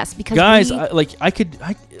different. Yes, because guys,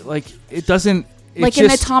 it doesn't. Like,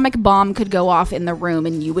 an atomic bomb could go off in the room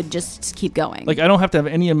and you would just keep going. Like, I don't have to have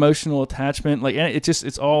any emotional attachment. Like,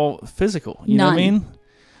 it's all physical. You know what I mean?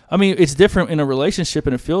 I mean, it's different in a relationship,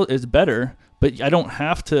 and it's better. But I don't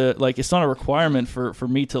have to, like, it's not a requirement for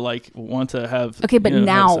me to, like, want to have. Okay, but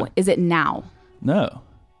now, is it now? No.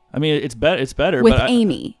 I mean, it's better. It's better. With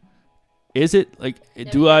Amy. Is it? Like, He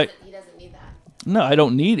doesn't need that. No, I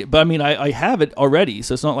don't need it. But, I mean, I have it already.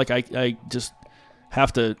 So it's not like I just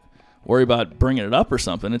have to worry about bringing it up or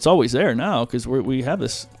something. It's always there now because we have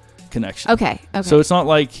this connection. Okay. So it's not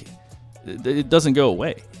like it doesn't go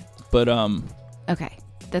away. But okay,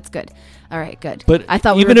 that's good. All right, good. But I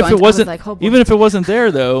thought even if it wasn't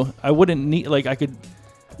there, though, I wouldn't need, like, I could.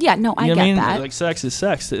 Yeah, no, I get that. Like, sex is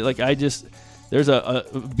sex. Like, there's a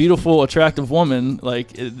beautiful, attractive woman.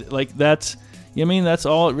 Like that's. You know what I mean? That's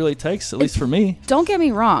all it really takes, at least for me. Don't get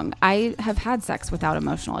me wrong. I have had sex without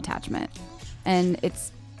emotional attachment, and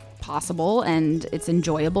it's possible and it's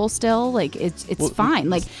enjoyable still. Like, it's fine.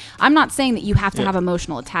 Like, I'm not saying that you have to have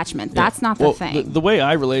emotional attachment. That's not the thing. The way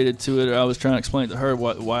I related to it, I was trying to explain to her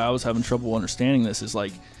why I was having trouble understanding this is,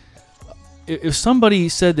 like, if somebody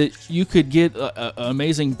said that you could get an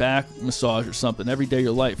amazing back massage or something every day of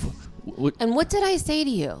your life. And what did I say to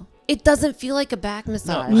you? It doesn't feel like a back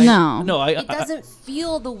massage. It doesn't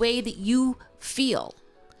feel the way that you feel.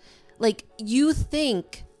 Like, you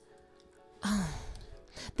think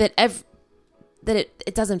that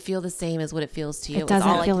it doesn't feel the same as what it feels to you. It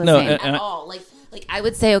doesn't feel the same at all. Like I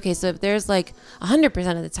would say, okay, so if there's like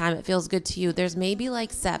 100% of the time it feels good to you, there's maybe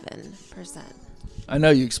like 7%. I know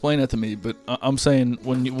you explained that to me, but I'm saying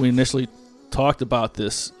when we initially talked about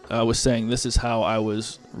this, I was saying this is how I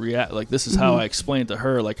was like, this is how I explained to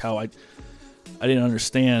her, like, how I didn't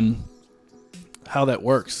understand how that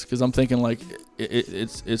works, because I'm thinking, like,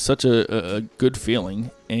 it's such a good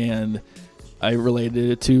feeling, and I related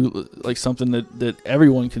it to, like, something that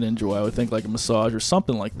everyone can enjoy. I would think, like, a massage or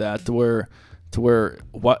something like that, to where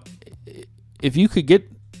what if you could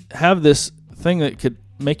have this thing that could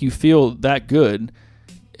make you feel that good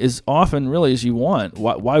as often really as you want.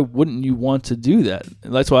 Why wouldn't you want to do that?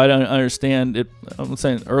 And that's why I don't understand it. I'm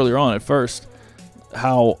saying earlier on at first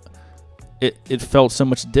how it felt so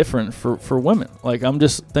much different for women. Like, I'm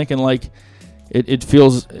just thinking, like, it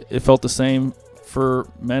felt the same for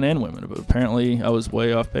men and women, but apparently I was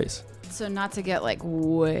way off base. So, not to get, like,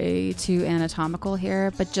 way too anatomical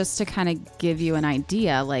here, but just to kind of give you an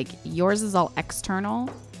idea, like, yours is all external.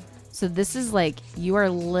 So this is like, you are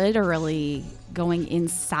literally going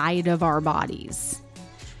inside of our bodies.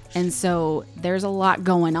 And so there's a lot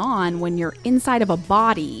going on when you're inside of a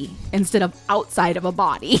body instead of outside of a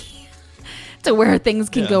body to where things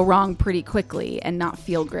can go wrong pretty quickly and not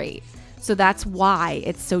feel great. So that's why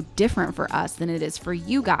it's so different for us than it is for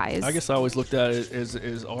you guys. I guess I always looked at it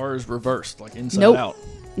as ours reversed, like inside out.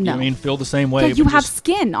 You know what I mean? Feel the same way. Yeah, you have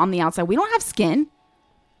skin on the outside. We don't have skin.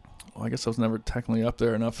 Well, I guess I was never technically up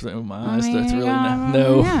there enough in my eyes to really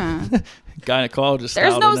know. Yeah. Gynecologist.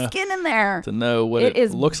 There's no skin in there. To know what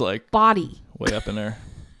it looks like. Body. Way up in there.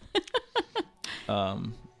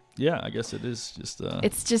 Yeah, I guess it is just.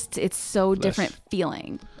 It's so flesh. Different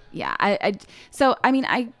feeling. Yeah. I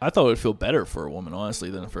thought it would feel better for a woman, honestly,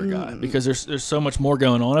 than for a guy, because there's so much more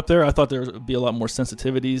going on up there. I thought there would be a lot more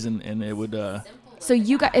sensitivities, and it would. So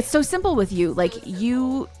you got, it's so simple with you. Like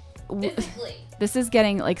this is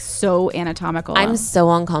getting like so anatomical. I'm so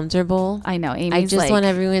uncomfortable. I know. Amy's I just like, want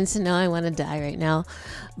everyone to know I want to die right now.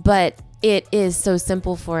 But it is so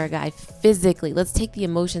simple for a guy physically. Let's take the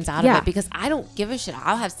emotions out of it, because I don't give a shit.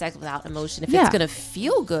 I'll have sex without emotion if it's going to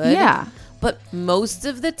feel good. Yeah. But most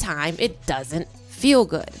of the time, it doesn't feel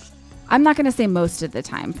good. I'm not going to say most of the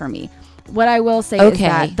time for me. What I will say is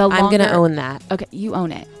that the longer, I'm going to own that. Okay, you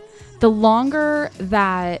own it. The longer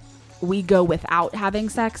that we go without having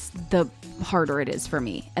sex, the harder it is for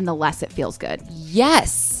me, and the less it feels good.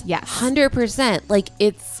 Yes. 100%. Like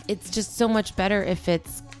it's just so much better if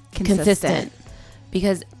it's consistent.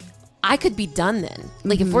 Because I could be done then.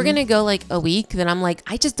 Like if we're going to go like a week, then I'm like,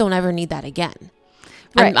 I just don't ever need that again.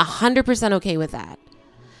 Right. I'm 100% okay with that.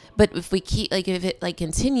 But if we keep, like, if it like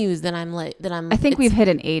continues, then I think we've hit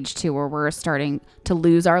an age too where we're starting to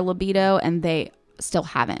lose our libido, and they still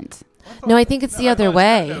haven't. No, I think it's the other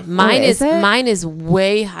way. Mine is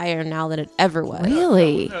way higher now than it ever was.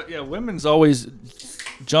 Really? Yeah, women's always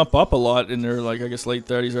jump up a lot in their, like, I guess late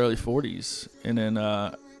 30s, early 40s, and then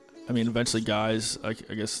eventually guys, I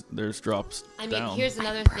guess theirs drops down. Here's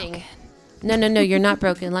another thing. No, you're not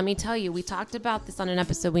broken. Let me tell you, we talked about this on an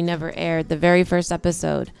episode we never aired, the very first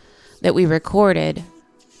episode that we recorded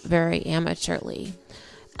very amateurly.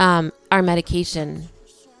 Our medication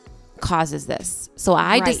causes this. So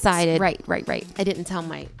I decided... Right. I didn't tell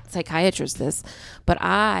my psychiatrist this, but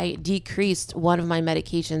I decreased one of my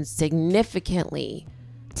medications significantly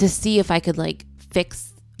to see if I could, like,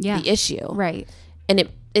 fix the issue. Right. And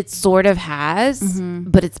it sort of has,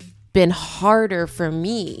 but it's been harder for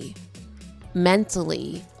me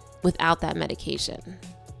mentally without that medication.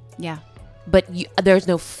 Yeah. But there's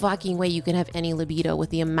no fucking way you can have any libido with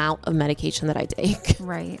the amount of medication that I take.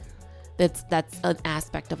 Right. That's an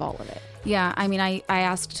aspect of all of it. Yeah, I mean, I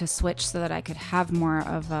asked to switch so that I could have more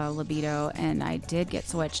of a libido, and I did get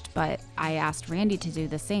switched, but I asked Randy to do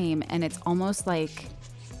the same, and it's almost like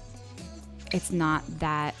it's not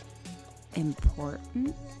that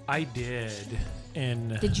important. I did.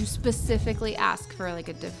 And did you specifically ask for like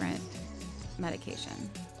a different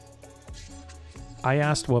medication? I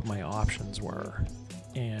asked what my options were,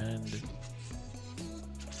 and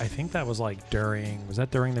I think that was like during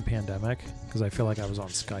the pandemic? Because I feel like I was on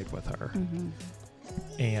Skype with her.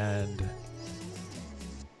 And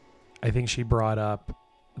I think she brought up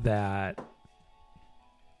that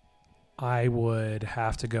I would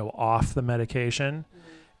have to go off the medication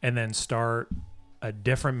and then start a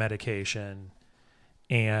different medication.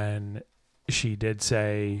 And she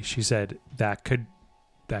said that could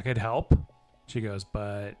help. She goes,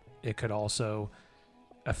 but it could also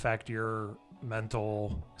affect your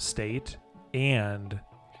mental state, and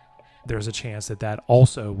there's a chance that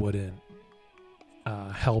also wouldn't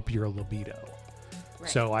help your libido. Right.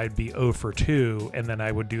 So I'd be 0 for 2, and then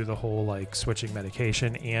I would do the whole like switching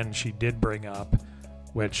medication. And she did bring up,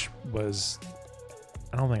 which was,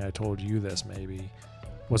 I don't think I told you this, maybe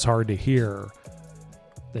was hard to hear,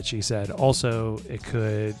 that she said also it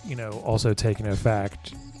could, also take into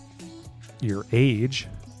effect your age.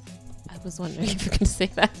 I was wondering if you were going to say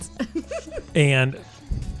that. And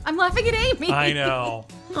I'm laughing at Amy. I know.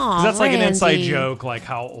 Aw, that's like Randy. an inside joke, like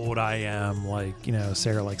how old I am. Like,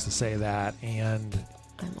 Sarah likes to say that. And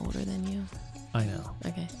I'm older than you. I know.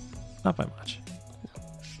 Okay. Not by much.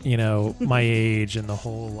 No. My age and the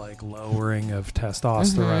whole like lowering of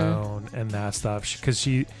testosterone and that stuff. Because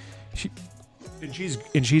she's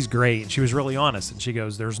great. And she was really honest. And she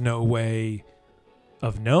goes, there's no way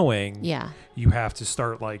of knowing. You have to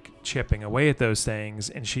start like chipping away at those things.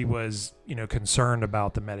 And she was, concerned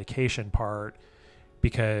about the medication part,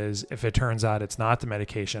 because if it turns out it's not the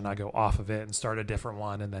medication, I go off of it and start a different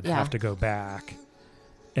one and then have to go back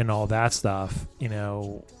and all that stuff. It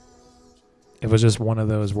was just one of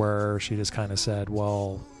those where she just kind of said,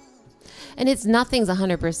 well, and nothing's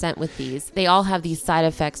 100% with these. They all have these side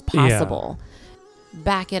effects possible.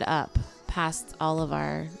 Back it up past all of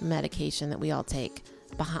our medication that we all take.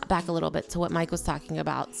 Back a little bit to what Mike was talking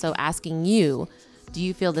about. So asking you, do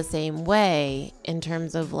you feel the same way in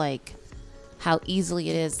terms of like how easily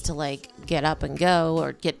it is to like get up and go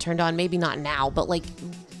or get turned on? Maybe not now, but like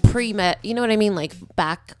pre-med, you know what I mean? Like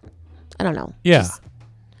back, I don't know. Yeah.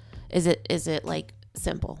 Is it like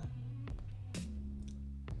simple?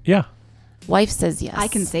 Yeah. Wife says yes. I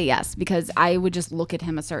can say yes, because I would just look at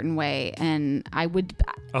him a certain way, and I was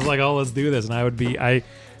like, oh, let's do this. And I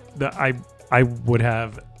would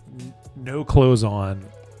have no clothes on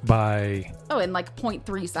by Oh, in like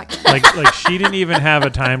 0.3 seconds. like she didn't even have a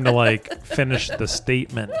time to like finish the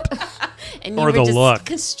statement. And Or you were the just look.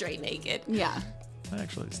 straight naked. Yeah.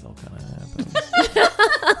 Actually, it still kind of happens.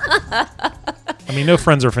 I mean, no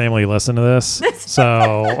friends or family listen to this, so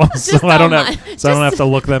I don't all have mine. so I don't have to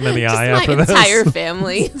look them in the eye Just after my this. entire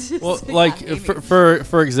family. Well, like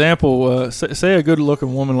for example, say a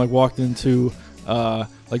good-looking woman like walked into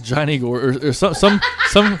like Giant Eagle or some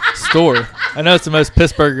store. I know it's the most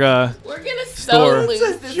Pittsburgh We're gonna Store. so lose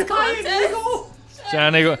this contest.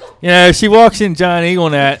 Giant Eagle. You know, she walks in Giant Eagle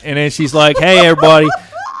and that, and then she's like, "Hey, everybody,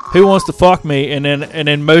 who wants to fuck me?" And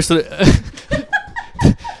then most of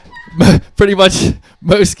pretty much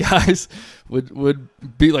most guys would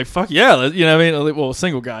be like, "Fuck yeah," you know what I mean? Well,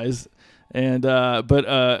 single guys. And but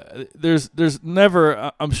there's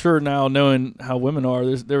never, I'm sure now knowing how women are,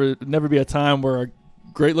 there would never be a time where a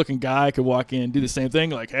great looking guy could walk in and do the same thing,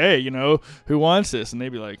 like, "Hey, you know, who wants this?" And they'd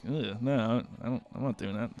be like, "No, I'm not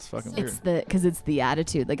doing that. It's fucking weird." Because it's the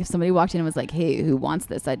attitude. Like if somebody walked in and was like, "Hey, who wants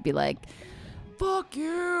this?" I'd be like, "Fuck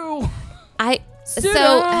you." So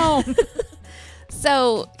down.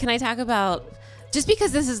 So can I talk about, just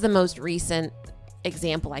because this is the most recent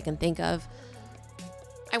example I can think of,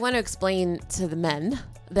 I want to explain to the men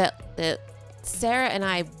that Sarah and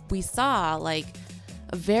I, we saw like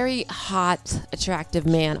a very hot, attractive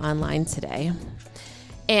man online today.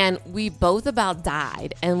 And we both about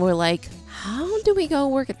died. And we're like, how do we go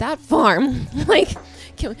work at that farm? Like,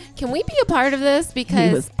 can we be a part of this? Because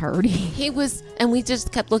He was purdy. he was, and we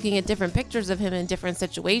just kept looking at different pictures of him in different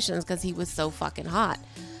situations because he was so fucking hot.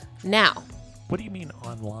 Now, What do you mean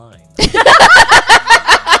online?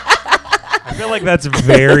 I feel like that's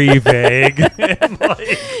very vague. And, like,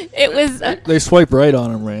 it was They swipe right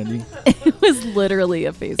on him, Randy. It was literally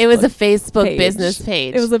a Facebook. it was a Facebook page. business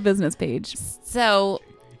page. It was a business page. So,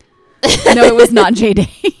 No, it was not JD.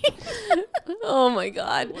 oh my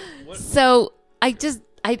god. So I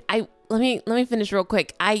let me finish real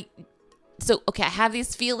quick. I have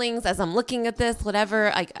these feelings as I'm looking at this,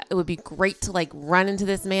 whatever. Like, it would be great to like run into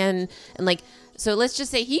this man and like, so let's just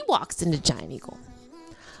say he walks into Giant Eagle.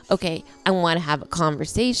 Okay, I want to have a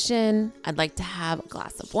conversation. I'd like to have a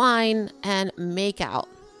glass of wine and make out.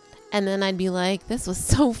 And then I'd be like, this was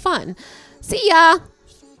so fun. See ya.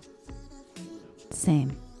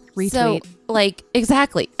 Same. So, Retweet. like,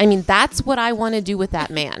 exactly. I mean, that's what I want to do with that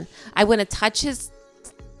man. I want to touch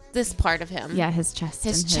this part of him. Yeah, his chest.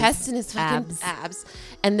 His and chest and his fucking abs. abs.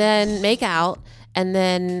 And then make out. And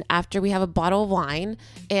then after we have a bottle of wine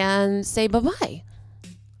and say bye-bye.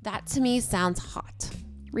 That to me sounds hot.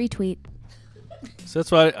 Retweet. So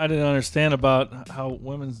that's what I didn't understand about how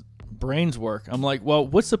women's brains work. I'm like, well,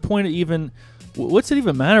 what's the point of even? What's it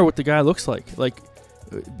even matter what the guy looks like? Like,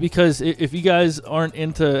 because if you guys aren't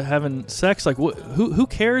into having sex, like, who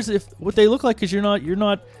cares if what they look like? Because you're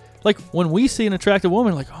not like, when we see an attractive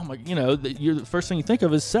woman, like, oh my, you know, the first thing you think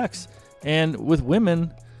of is sex. And with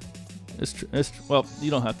women, well, you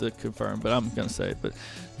don't have to confirm, but I'm gonna say it. But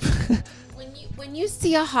When you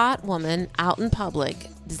see a hot woman out in public,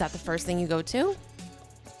 is that the first thing you go to?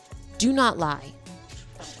 Do not lie.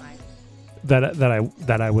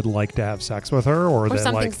 that I would like to have sex with her, or Or that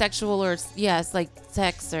something like sexual, or yes, like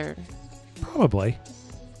sex, or probably.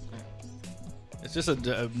 it's just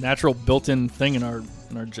a natural built-in thing in our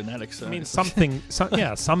genetics. I mean, something.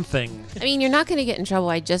 Something. I mean, you're not going to get in trouble.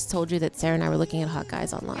 I just told you that Sarah and I were looking at hot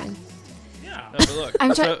guys online. Yeah. No, but look,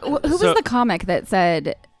 I'm trying. Who was the comic that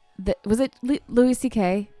said that? Was it Louis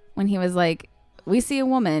C.K. when he was like, "We see a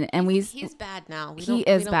woman and He's bad now. he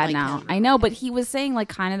is bad now." I know, but he was saying like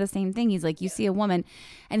kind of the same thing. He's like, you see a woman,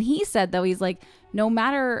 and he said though, he's like, no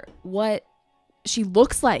matter what she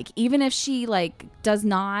looks like, even if she like does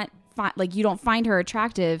not like you don't find her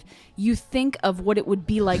attractive, you think of what it would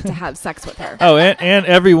be like to have sex with her. Oh, and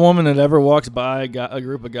every woman that ever walks by a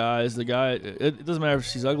group of guys, the guy, it doesn't matter if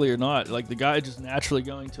she's ugly or not. Like, the guy is just naturally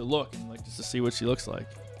going to look and like just to see what she looks like.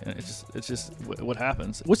 And it's just what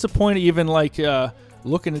happens. What's the point of even like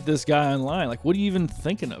looking at this guy online? Like, what are you even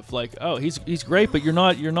thinking of? Like, oh, he's great, but you're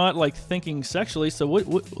not like thinking sexually. So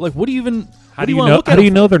what do you even? How do you know? How do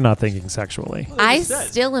you know they're not thinking sexually? I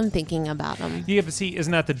still am thinking about them. Yeah, but see,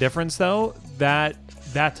 isn't that the difference though? That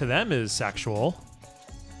to them is sexual,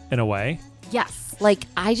 in a way. Yes. Like,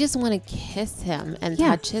 I just want to kiss him and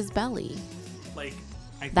touch his belly. Like,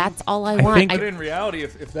 That's all I want. think- But in reality,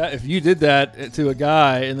 if you did that to a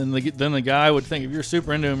guy, and then the guy would think, if you're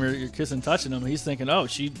super into him, you're kissing, touching him, he's thinking, oh,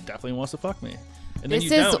 she definitely wants to fuck me. And then This you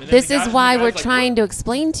don't. is And then this the is guy- why the we're guy's like, trying "What?" to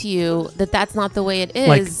explain to you that that's not the way it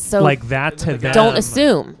is. So like that to them. don't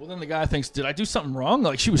assume. Well, then the guy thinks, did I do something wrong?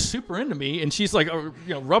 Like, she was super into me, and she's like,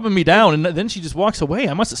 rubbing me down, and then she just walks away.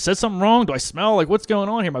 I must have said something wrong. Do I smell? Like, what's going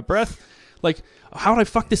on here? My breath? Like, how did I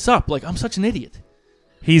fuck this up? Like, I'm such an idiot.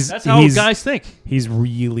 That's how guys think. He's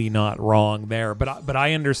really not wrong there, but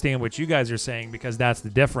I understand what you guys are saying because that's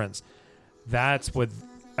the difference. That's what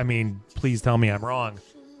I mean. Please tell me I'm wrong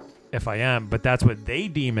if I am, but that's what they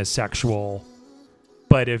deem as sexual.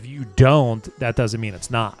 But if you don't, that doesn't mean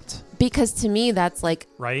it's not, Because to me, that's like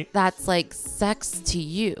right? sex to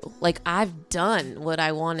you. Like, I've done what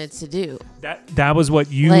I wanted to do. That was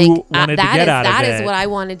what you Like, wanted to that get is- out of that it. is what I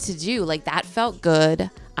wanted to do. Like, that felt good.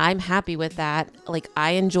 I'm happy with that. Like,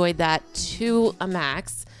 I enjoyed that to a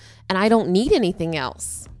max, and I don't need anything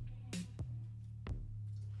else.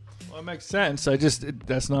 Well, it makes sense.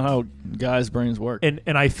 That's not how guys' brains work. And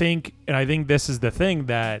I think this is the thing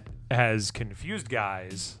that has confused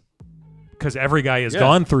guys because every guy has Yeah.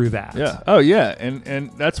 gone through that. Yeah. Oh, yeah.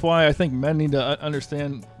 And that's why I think men need to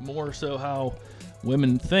understand more so how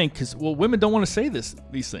women think. Because, women don't want to say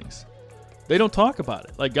these things. They don't talk about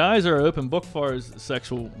it. Like, guys are an open book as far as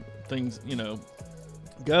sexual things,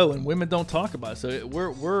 go, and women don't talk about it. So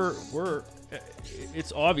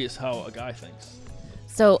it's obvious how a guy thinks.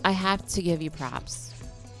 So I have to give you props,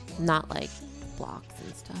 not like blocks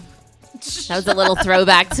and stuff. That was a little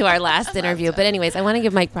throwback to our last interview. But anyways, I want to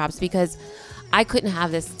give Mike props because I couldn't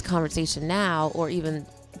have this conversation now or even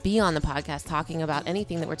be on the podcast talking about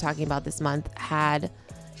anything that we're talking about this month had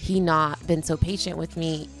he not been so patient with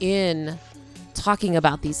me in talking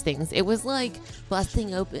about these things. It was like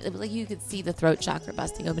busting open. It was like you could see the throat chakra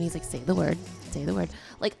busting open. He's like, say the word.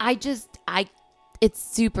 Like, it's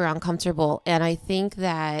super uncomfortable. And I think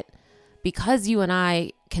that because you and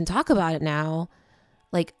I can talk about it now,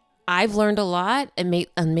 like, I've learned a lot and made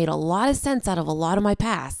a lot of sense out of a lot of my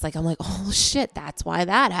past. Like, I'm like, oh shit, that's why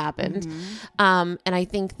that happened. And I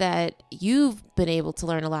think that you've been able to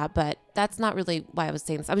learn a lot, but that's not really why I was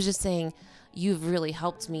saying this. I was just saying you've really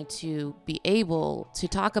helped me to be able to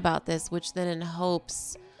talk about this, which then in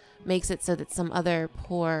hopes makes it so that some other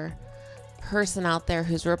poor person out there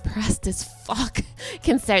who's repressed as fuck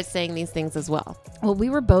can start saying these things as well. Well, we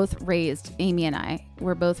were both raised, Amy and I,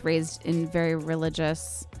 were both raised in very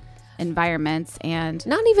religious environments, and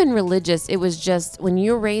Not even religious. It was just when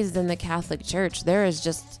you're raised in the Catholic Church, there is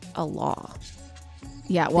just a law.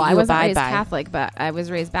 yeah, well, that I you wasn't abide raised by. Catholic, but I was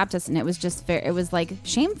raised Baptist, and it was just fair. It was like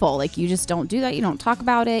shameful. Like, you just don't do that. You don't talk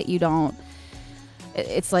about it. You don't.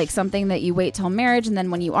 It's like something that you wait till marriage, and then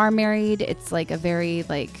when you are married, it's like a very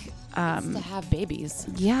like. To have babies.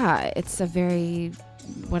 Yeah, it's a very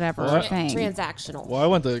whatever Well, thing. Transactional. Well, I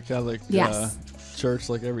went to Catholic Yes. church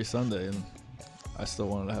like every Sunday, and I still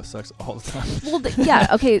wanted to have sex all the time. Well, yeah,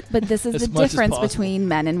 okay, but this is As the much as difference possible. between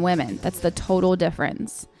men and women. That's the total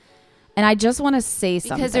difference. And I just want to say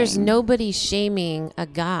something. Because there's nobody shaming a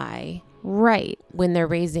guy right, when they're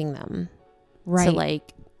raising them. right. To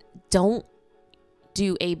like, don't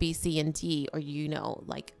do A, B, C, and D, or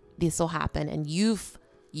like this will happen, and you've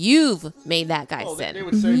made that guy sin. They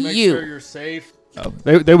would say, make You. sure you're safe.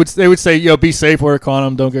 They would say, be safe, wear a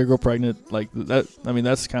condom, don't get a girl pregnant. Like that. I mean,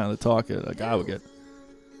 that's kind of the talk a guy would get.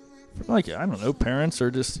 Like, I don't know, parents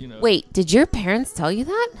or just Wait, did your parents tell you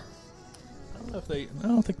that? I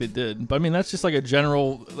don't think they did. But I mean, that's just like a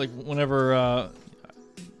general, like whenever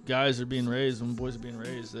guys are being raised, when boys are being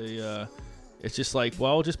raised, they it's just like,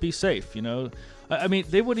 well, just be safe, I mean,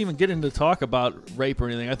 they wouldn't even get into talk about rape or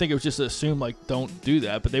anything. I think it was just assumed like, don't do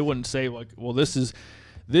that. But they wouldn't say like, well, this is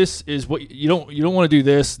what you don't want to do.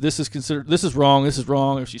 This is wrong. This is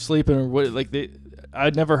wrong. If she's sleeping or what, like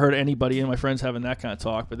I'd never heard anybody and my friends having that kind of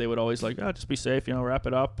talk. But they would always like, just be safe. Wrap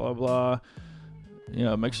it up. Blah blah.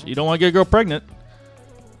 Make sure you don't want to get a girl pregnant.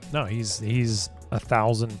 No, he's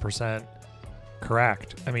 1,000%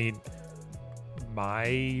 correct. I mean,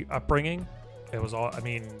 my upbringing, it was all. I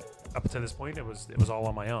mean, up to this point, it was all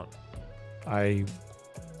on my own.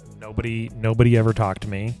 Nobody ever talked to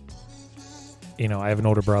me. I have an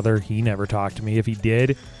older brother. He never talked to me. If he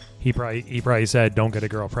did, he probably said, "Don't get a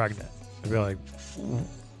girl pregnant." I'd be like,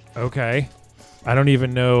 "Okay." I don't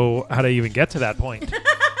even know how to even get to that point.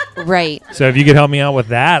 Right. So if you could help me out with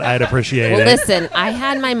that, I'd appreciate Well, it. listen, I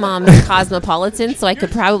had my mom's Cosmopolitan, so I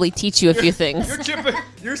could probably teach you a few things.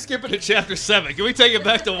 You're skipping to chapter 7. Can we take it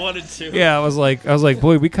back to 1 and 2? Yeah, I was like,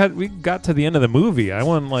 boy, we got to the end of the movie. I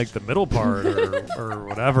want like the middle part or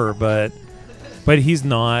whatever, but he's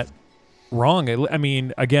not wrong. I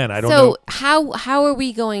mean, again, I don't know. So how are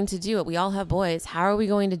we going to do it? We all have boys. How are we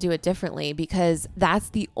going to do it differently? Because that's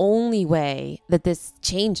the only way that this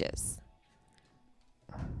changes.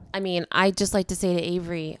 I mean, I just like to say to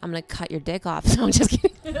Avery, I'm gonna cut your dick off. No, I'm just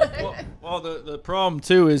kidding. Well, the problem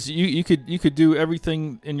too is you could do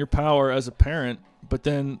everything in your power as a parent, but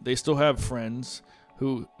then they still have friends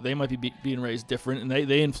who they might be being raised different, and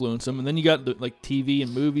they influence them. And then you got like TV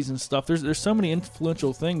and movies and stuff. There's so many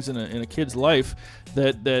influential things in a kid's life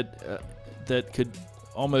that could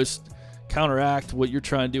almost counteract what you're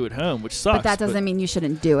trying to do at home, which sucks. But that doesn't mean you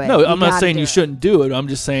shouldn't do it. No, You I'm not gotta saying do you it. shouldn't do it. I'm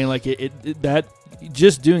just saying like that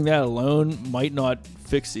just doing that alone might not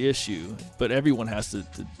fix the issue, but everyone has to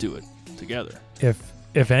do it together.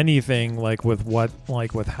 If anything, like with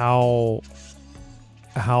how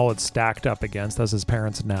it's stacked up against us as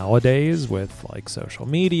parents nowadays, with like social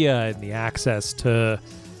media and the access to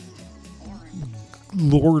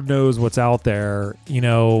Lord knows what's out there, you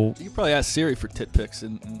know. You can probably ask Siri for tit pics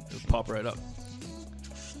and it'll pop right up.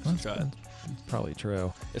 Try it. Probably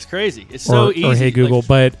true. It's crazy. It's so easy. Or hey Google, Like,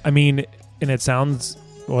 but I mean, and it sounds,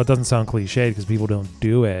 well, it doesn't sound cliche because people don't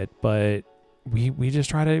do it, but we just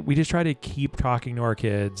try to keep talking to our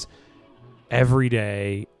kids every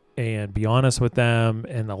day and be honest with them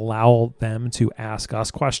and allow them to ask us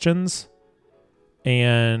questions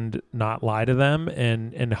and not lie to them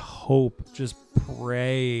and hope, just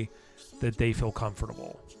pray that they feel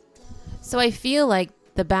comfortable. So I feel like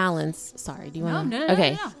the balance. Sorry, do you want to? No,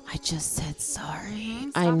 Okay. no. I just said sorry.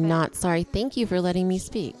 Stop I'm it. not sorry. Thank you for letting me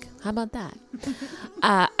speak. How about that?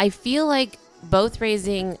 I feel like both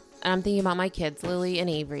raising, I'm thinking about my kids, Lily and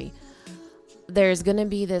Avery. There's going to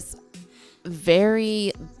be this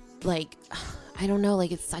very, like, I don't know,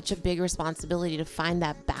 like it's such a big responsibility to find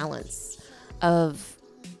that balance of,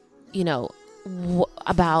 you know,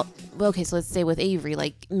 okay, so let's say with Avery,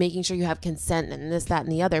 like making sure you have consent and this, that,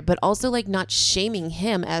 and the other, but also like not shaming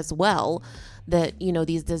him as well, that, you know,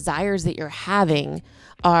 these desires that you're having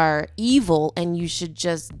are evil and you should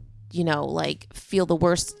just, you know, like feel the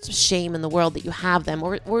worst shame in the world that you have them.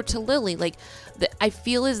 Or to Lily, like I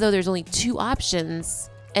feel as though there's only two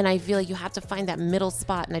options and I feel like you have to find that middle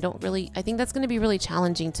spot. And I think that's going to be really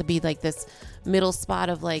challenging to be like this middle spot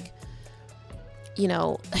of like, you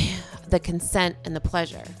know, the consent and the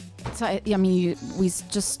pleasure. So I mean, we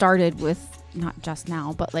just started with, not just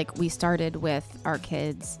now, but like we started with our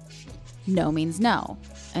kids, no means no,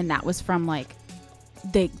 and that was from like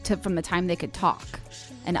from the time they could talk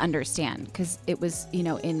and understand, because it was, you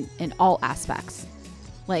know, in all aspects.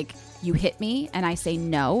 Like you hit me and I say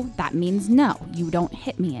no, that means no, you don't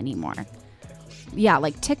hit me anymore. Yeah,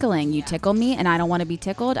 like tickling, you tickle me and I don't want to be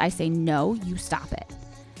tickled, I say no, you stop it.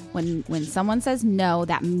 When someone says no,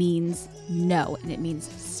 that means no, and it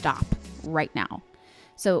means stop right now.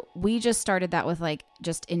 So we just started that with like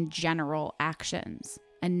just in general actions.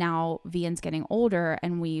 And now Vian's getting older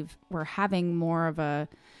and we're having more of a,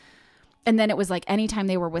 and then it was like anytime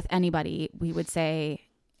they were with anybody, we would say,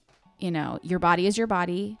 you know, your body is your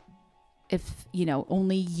body. If, you know,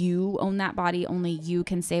 only you own that body, only you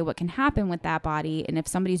can say what can happen with that body. And if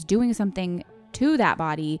somebody's doing something to that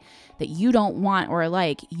body that you don't want or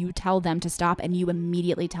like, you tell them to stop and you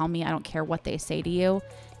immediately tell me, I don't care what they say to you,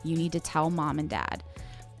 you need to tell mom and dad.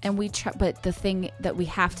 And but the thing that we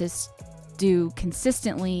have to do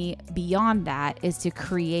consistently beyond that is to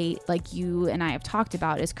create, like you and I have talked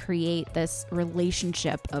about, is create this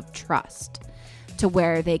relationship of trust to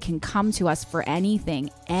where they can come to us for anything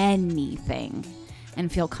and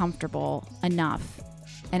feel comfortable enough.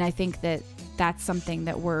 And I think that that's something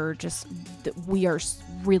that we are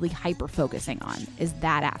really hyper focusing on, is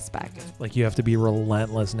that aspect. Like you have to be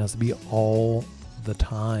relentless and it has to be all the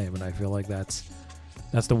time. And I feel like that's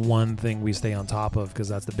the one thing we stay on top of, because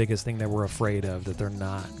that's the biggest thing that we're afraid of, that they're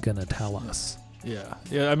not going to tell us. Yeah.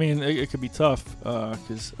 I mean, it could be tough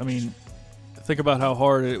because, I mean, think about how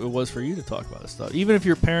hard it was for you to talk about this stuff. Even if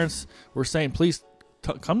your parents were saying, please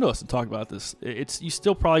come to us and talk about this, you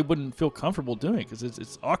still probably wouldn't feel comfortable doing it because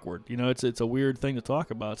it's awkward. You know, it's a weird thing to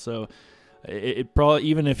talk about. So it probably,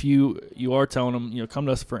 even if you are telling them, you know, come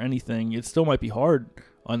to us for anything, it still might be hard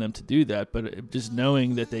on them to do that. But just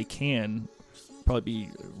knowing that they can probably be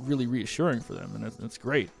really reassuring for them, and that's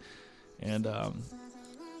great. And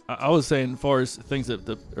I was saying, as far as things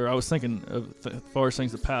I was thinking of as far as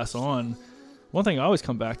things to pass on. One thing I always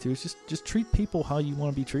come back to is just treat people how you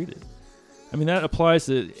want to be treated. I mean, that applies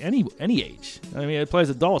to any age. I mean, it applies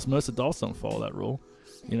to adults. Most adults don't follow that rule.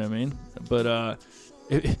 You know what I mean? But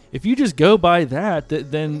if you just go by that,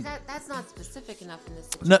 then that's not specific enough in this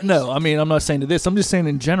situation. No. I mean, I'm not saying to this. I'm just saying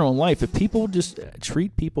in general in life, if people just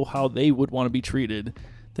treat people how they would want to be treated,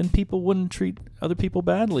 then people wouldn't treat other people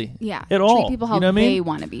badly. Yeah. At all. Treat people how You know what I they mean?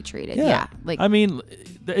 want to be treated. Yeah. Yeah. Like, I mean,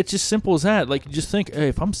 it's just simple as that. Like, you just think, hey,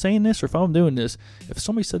 if I'm saying this or if I'm doing this, if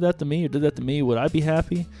somebody said that to me or did that to me, would I be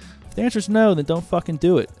happy? If the answer is no, then don't fucking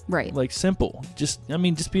do it. right. Like, simple. Just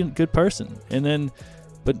be a good person. And then,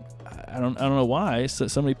 but I don't know why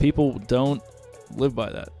so many people don't live by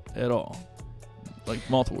that at all. Like,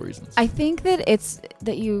 multiple reasons. I think that it's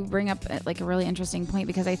that you bring up like a really interesting point,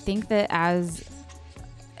 because I think that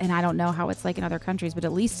and I don't know how it's like in other countries, but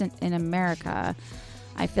at least in America,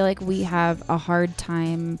 I feel like we have a hard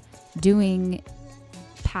time doing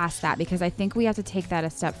past that, because I think we have to take that a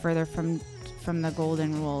step further from the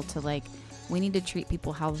golden rule to, like, we need to treat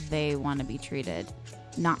people how they want to be treated.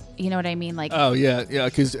 Not, you know what I mean? Like, oh, yeah,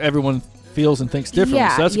 because everyone feels and thinks differently.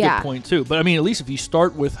 Yeah, So that's a yeah. good point, too. But, I mean, at least if you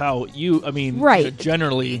start with how Right.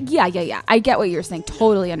 Generally. yeah. I get what you're saying.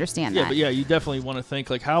 Totally understand Yeah, that. but yeah, you definitely want to think,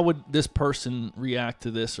 like, how would this person react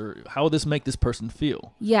to this, or how would this make this person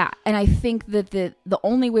feel? Yeah, and I think that the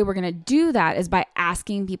only way we're going to do that is by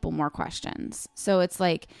asking people more questions. So it's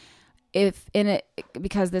like,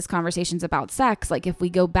 because this conversation's about sex, like, if we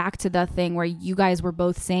go back to the thing where you guys were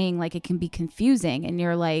both saying, like, it can be confusing, and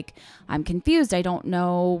you're like, I'm confused, I don't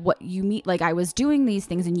know what you mean, like, I was doing these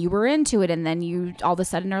things and you were into it, and then you all of a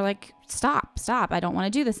sudden are like, stop, I don't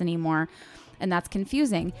want to do this anymore, and that's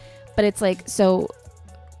confusing. But it's like, so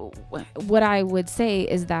what I would say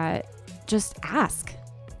is that just ask.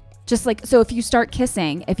 Just like, so if you start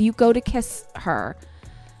kissing, if you go to kiss her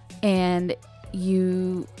and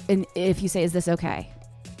if you say, is this okay?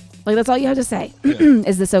 Like, that's all you have to say. Yeah.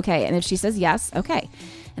 Is this okay? And if she says yes, okay.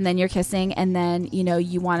 And then you're kissing, and then,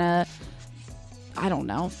 you want to, I don't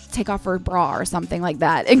know, take off her bra or something like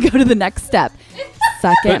that and go to the next step.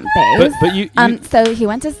 Second base. But you So he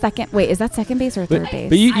went to second. Wait, is that second base or third base?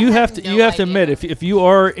 But you I have have to no you have to idea. admit, if you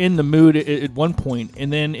are in the mood at one point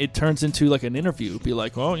and then it turns into like an interview, be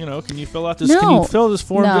like, well, can you fill out this? Can you No. fill this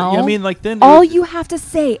form? No. I mean, like, then All you have to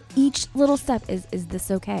say, each little step is this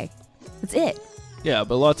okay? That's it. yeah.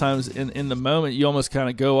 But a lot of times in the moment, you almost kind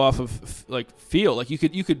of go off of like feel, like you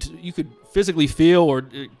could physically feel or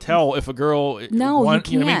tell if a girl No, you you know what I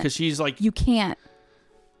mean? can't. Because she's like, You can't,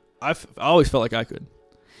 I always felt like I could.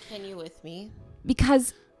 Can you with me,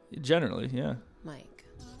 because Generally, yeah. Mike?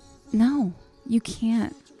 no, you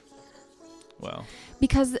can't, Wow.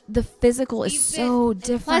 because the physical is We've so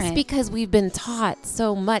different. Plus, because we've been taught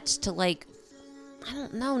so much to, like, I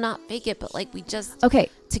don't know, not fake it, but like we just Okay,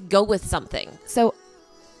 to go with something. so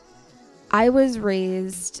I was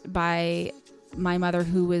raised by my mother,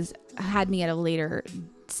 who had me at a later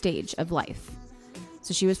stage of life.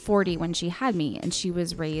 So she was 40 when she had me, and she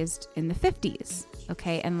was raised in the 50s.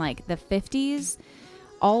 Okay. And like the 50s,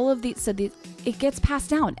 all of these, it gets passed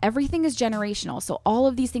down. Everything is generational. So all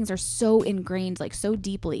of these things are so ingrained, like so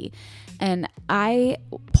deeply. And I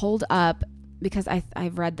pulled up, because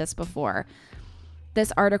I've read this before,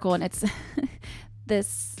 this article, and it's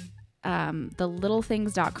this,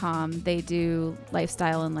 thelittlethings.com, they do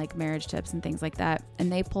lifestyle and like marriage tips and things like that.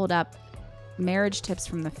 And they pulled up marriage tips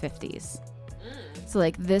from the 50s. So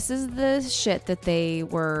like, this is the shit that they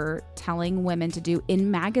were telling women to do in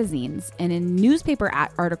magazines and in newspaper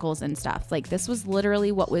articles and stuff. Like, this was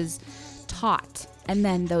literally what was taught. And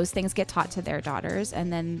then those things get taught to their daughters,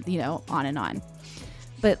 and then, on and on.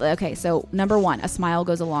 But okay, so number 1, a smile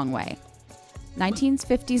goes a long way.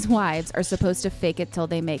 1950s wives are supposed to fake it till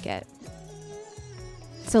they make it.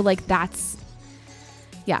 So like, that's,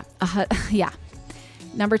 yeah. Yeah.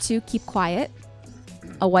 Number 2, keep quiet.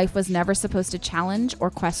 A wife was never supposed to challenge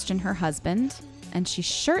or question her husband, and she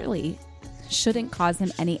surely shouldn't cause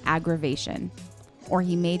him any aggravation, or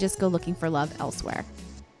he may just go looking for love elsewhere.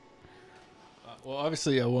 Well,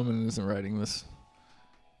 obviously, a woman isn't writing this,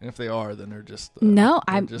 and if they are, then they're just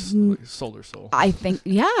like, sold their soul. I think,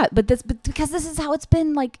 yeah, but because this is how it's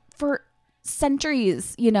been like for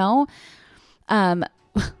centuries,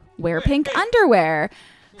 wear pink underwear.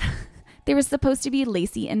 They were supposed to be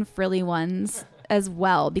lacy and frilly ones as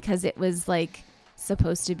well, because it was like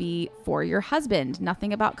supposed to be for your husband,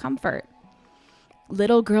 nothing about comfort.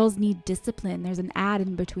 Little girls need discipline. There's an ad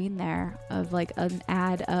in between there of like an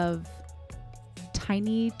ad of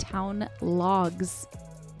tiny town logs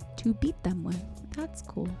to beat them with. That's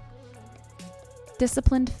cool.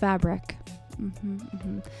 Disciplined fabric.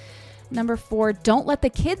 Number 4, don't let the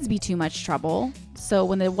kids be too much trouble. So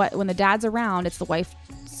when the dad's around, it's the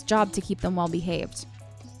wife's job to keep them well behaved.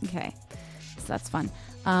 Okay, so that's fun.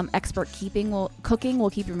 Expert cooking will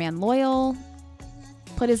keep your man loyal.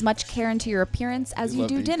 Put as much care into your appearance as you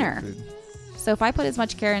do dinner. So if I put as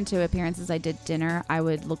much care into appearance as I did dinner, I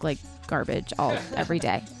would look like garbage every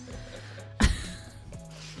day.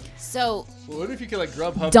 So Well, what if you could like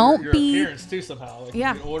Grubhub Don't your be- appearance too somehow? Like,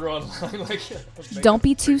 Yeah. You can order online. Like, Don't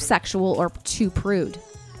be too sexual or too prude.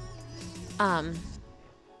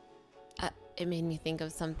 it made me think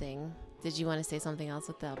of something. Did you want to say something else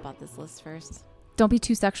about this list first? Don't be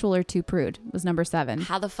too sexual or too prude was number 7.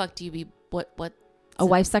 How the fuck do you be what? A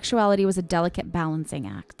wife's sexuality was a delicate balancing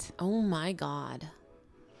act. Oh my god.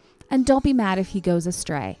 And don't be mad if he goes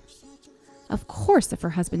astray. Of course, if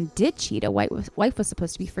her husband did cheat, a wife was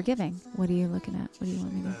supposed to be forgiving. What are you looking at? What do you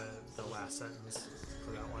want me to? The last sentence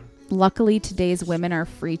for that one. Luckily, today's women are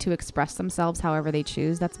free to express themselves however they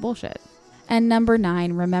choose. That's bullshit. And number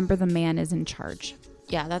 9, remember the man is in charge.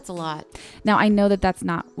 Yeah, that's a lot. Now, I know that that's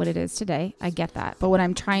not what it is today. I get that. But what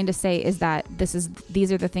I'm trying to say is that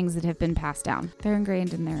these are the things that have been passed down. They're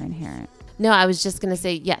ingrained and they're inherent. No, I was just going to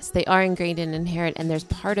say, yes, they are ingrained and inherent, and there's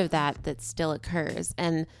part of that still occurs.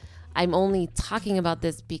 And I'm only talking about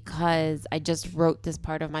this because I just wrote this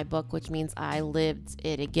part of my book, which means I lived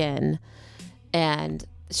it again and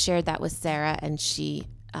shared that with Sarah, and she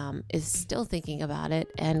is still thinking about it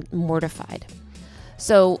and mortified.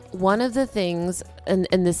 So one of the things, and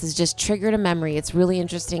this is just triggered a memory. It's really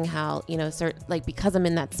interesting how, because I'm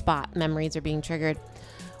in that spot, memories are being triggered.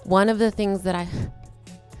 One of the things that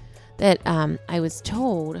I was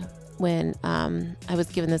told when I was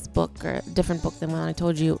given this book, or a different book than when I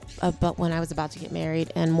told you about when I was about to get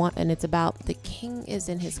married, and it's about the king is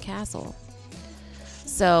in his castle.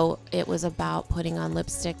 So it was about putting on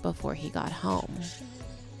lipstick before he got home.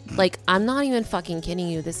 Like, I'm not even fucking kidding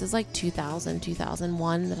you. This is like 2000,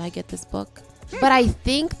 2001 that I get this book. But I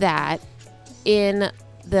think that in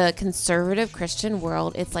the conservative Christian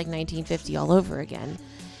world, it's like 1950 all over again.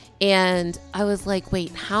 And I was like,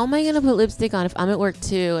 wait, how am I going to put lipstick on if I'm at work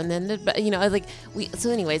too? And then, I was like, so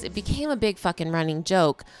anyways, it became a big fucking running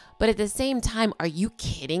joke. But at the same time, are you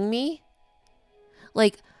kidding me?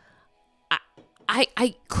 Like,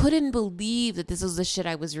 I couldn't believe that this was the shit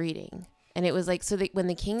I was reading. And it was like, so that when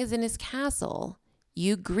the king is in his castle,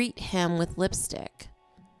 you greet him with lipstick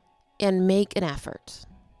and make an effort.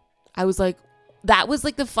 I was like, that was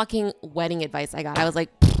like the fucking wedding advice I got. I was like,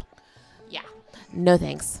 yeah, no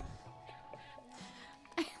thanks.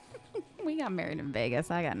 We got married in Vegas.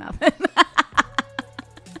 I got nothing.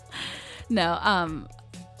 No,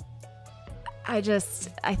 I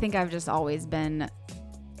think I've just always been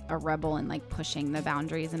a rebel in like pushing the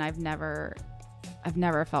boundaries, and I've never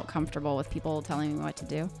felt comfortable with people telling me what to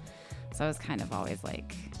do. So I was kind of always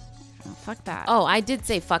like, oh, fuck that. Oh, I did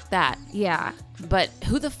say fuck that. Yeah. But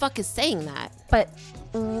who the fuck is saying that? But,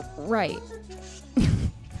 right.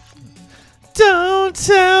 Don't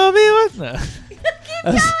tell me what. No.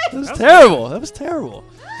 That was terrible. That was terrible.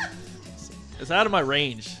 It's out of my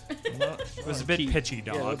range. It was a bit pitchy,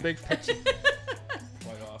 dog. Yeah, a big pitchy.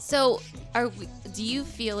 So do you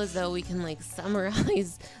feel as though we can like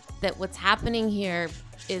summarize that what's happening here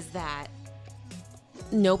is that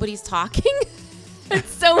nobody's talking? And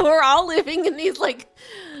so we're all living in these like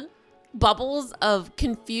bubbles of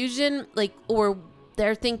confusion, like, or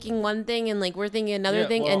they're thinking one thing and like we're thinking another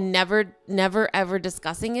thing, and never ever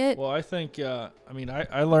discussing it. Well, I think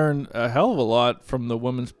I learned a hell of a lot from the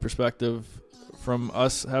woman's perspective, from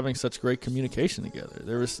us having such great communication together.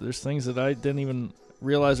 There's things that I didn't even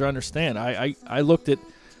realize or understand. I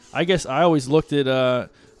guess I always looked at a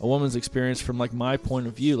woman's experience from like my point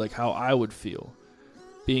of view, like how I would feel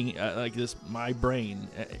being like this, my brain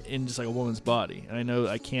in just like a woman's body. And I know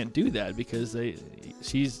I can't do that because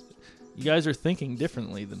you guys are thinking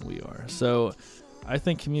differently than we are. So I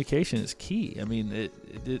think communication is key. I mean,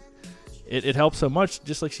 it helps so much,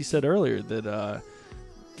 just like she said earlier, that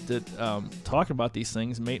talking about these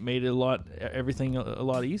things made it everything a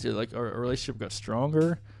lot easier. Like our relationship got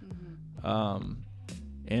stronger, and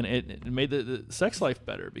it made the sex life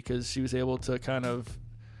better because she was able to kind of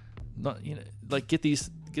not, like get these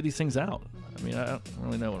things out. I mean, I don't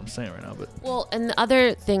really know what I'm saying right now, but Well, and the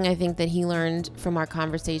other thing I think that he learned from our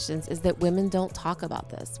conversations is that women don't talk about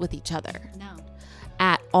this with each other. No.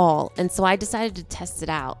 At all. And so I decided to test it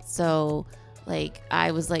out. So like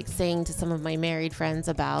I was like saying to some of my married friends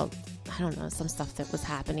about, I don't know, some stuff that was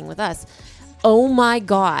happening with us. Oh my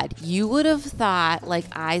God, you would have thought like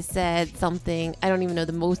I said something, I don't even know,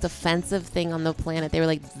 the most offensive thing on the planet. They were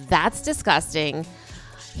like, that's disgusting.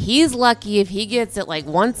 He's lucky if he gets it like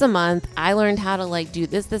once a month. I learned how to like do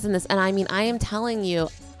this, and this. And I mean, I am telling you,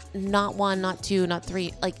 not one, not two, not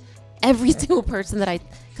three, like every single person that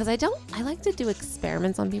because I like to do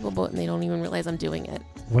experiments on people, but they don't even realize I'm doing it.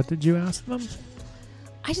 What did you ask them?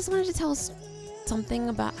 I just wanted to tell something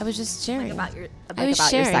about, I was just sharing. Like about your your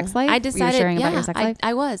sex life? I Were you decided, sharing yeah, about your sex life?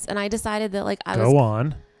 I was. And I decided that like I Go was.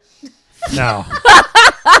 on. No.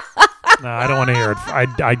 No, I don't want to hear it.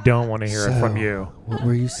 I don't want to hear it from you What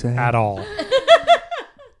were you saying? at all.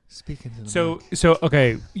 Speaking to the So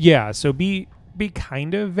okay, yeah. So be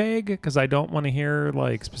kind of vague because I don't want to hear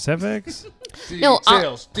like specifics. No,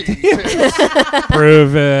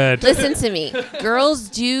 Prove it. listen to me. Girls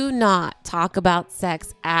do not talk about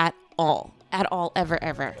sex at all,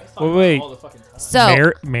 ever. Wait.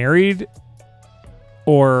 So Married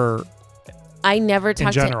or I never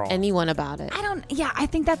talk to general. anyone about it. I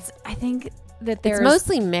think that there's It's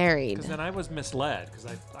mostly married. because then I was misled because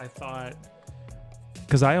I thought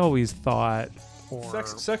because I always thought or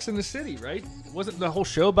Sex in the City, right? Wasn't the whole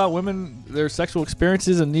show about women, their sexual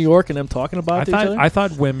experiences in New York, and them talking about each other? I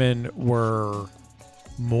thought women were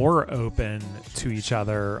more open to each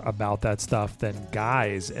other about that stuff than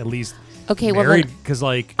guys, at least Okay, well, married. then Because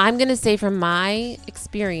like I'm going to say from my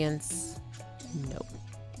experience, no.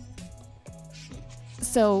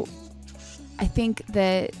 So I think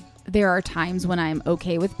that there are times when I'm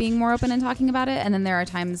okay with being more open and talking about it, and then there are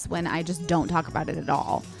times when I just don't talk about it at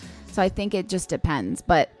all. So I think it just depends.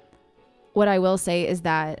 But what I will say is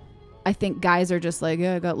that I think guys are just like,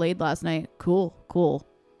 yeah, I got laid last night. Cool.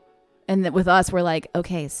 And that with us, we're like,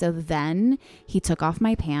 okay, so then he took off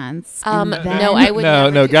my pants. And then no, I would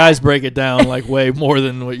never No, do guys that. break it down like way more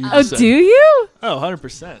than what you Oh, just said. do you? Oh,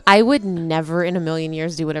 100%. I would never in a million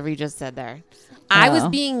years do whatever you just said there. I was Oh.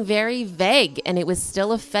 being very vague and it was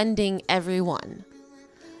still offending everyone.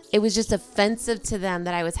 It was just offensive to them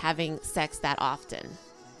that I was having sex that often.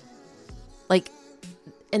 Like,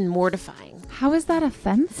 and mortifying. How is that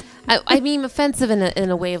offensive? I mean, offensive in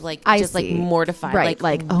a way of like, I just like see. mortified. Right,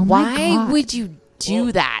 like, oh my why God. would you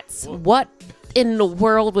do that? What in the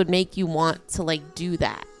world would make you want to like do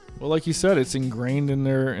that? Well, like you said, it's ingrained in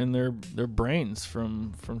their brains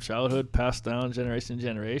from childhood, passed down generation to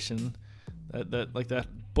generation. That like that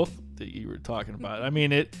book that you were talking about. I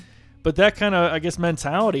mean but that kind of, I guess,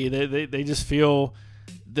 mentality. They just feel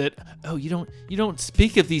that, oh, you don't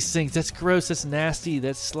speak of these things. That's gross. That's nasty.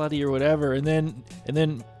 That's slutty or whatever. And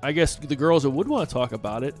then I guess the girls that would want to talk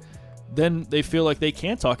about it, then they feel like they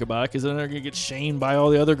can't talk about it because then they're gonna get shamed by all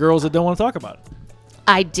the other girls that don't want to talk about it.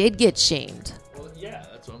 I did get shamed. Well, yeah,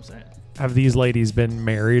 that's what I'm saying. have these ladies been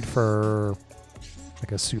married for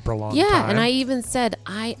like a super long time? Yeah, and I even said,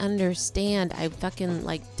 I understand. I fucking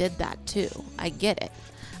like did that too. I get it.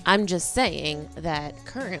 I'm just saying that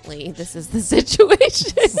currently this is the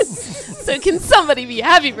situation. So can somebody be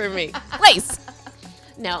happy for me? Please.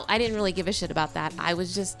 No, I didn't really give a shit about that. I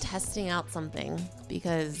was just testing out something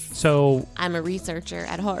because So I'm a researcher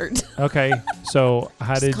at heart. okay, so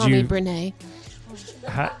how Just did call me you? Brene.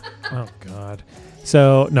 Oh God.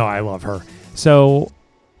 So no, I love her. So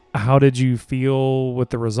how did you feel with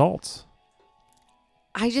the results?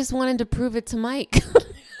 I just wanted to prove it to Mike.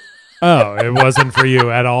 Oh, it wasn't for you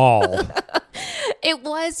at all. It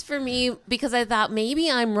was for me because I thought maybe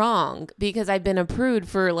I'm wrong because I've been a prude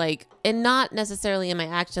for like, and not necessarily in my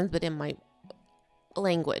actions, but in my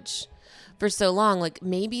language for so long. Like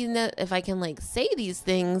maybe if I can like say these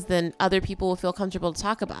things, then other people will feel comfortable to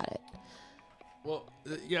talk about it. Well,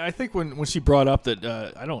 yeah, I think when she brought up that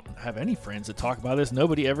I don't have any friends that talk about this,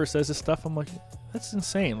 nobody ever says this stuff. I'm like, that's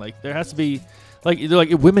insane. Like there has to be, like they're like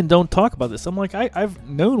women don't talk about this. I'm like, I've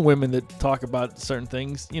known women that talk about certain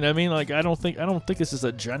things. You know what I mean? Like I don't think this is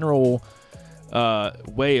a general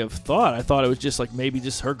way of thought. I thought it was just like maybe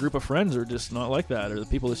just her group of friends are just not like that, or the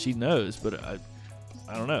people that she knows. But I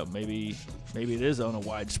don't know. Maybe it is on a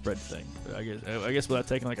widespread thing. But I guess without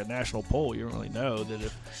taking like a national poll, you don't really know that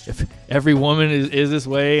if every woman is this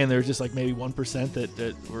way, and there's just like maybe 1%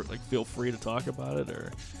 that were like feel free to talk about it,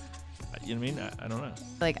 or you know what I mean? I don't know.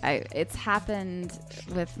 Like it's happened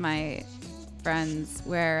with my friends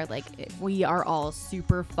where like we are all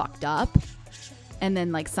super fucked up, and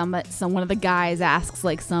then like some one of the guys asks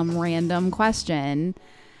like some random question,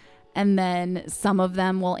 and then some of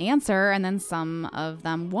them will answer and then some of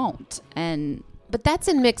them won't. But that's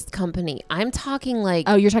in mixed company. I'm talking like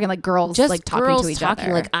Oh, you're talking like girls just like talking girls to each talking.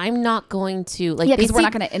 other. Like I'm not going to like. Yeah, they 'cause we're see-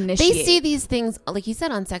 not gonna initiate. They see these things like you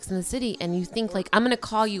said on Sex and the City, and you think like I'm gonna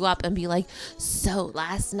call you up and be like, "So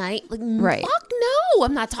last night, like, Right. fuck no,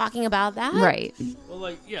 I'm not talking about that." Right. Well,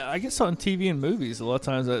 like, yeah, I guess on TV and movies, a lot of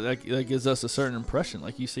times that gives us a certain impression.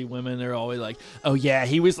 Like, you see women, they're always like, "Oh yeah,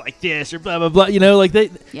 he was like this," or blah blah blah. You know, like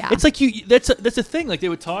they. Yeah. It's like that's a thing. Like they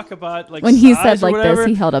would talk about like When he size said or like whatever. this,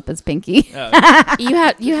 he held up his pinky. You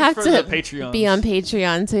have For to the Patreons. be on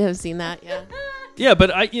Patreon to have seen that. Yeah. Yeah,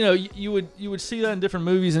 but you would see that in different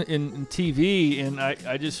movies in TV, and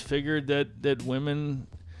I just figured that women,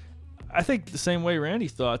 I think the same way Randy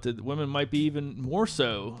thought that women might be even more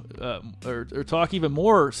so, or talk even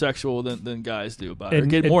more sexual than guys do about it, or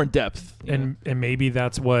get more in depth. And maybe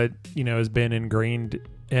that's what, has been ingrained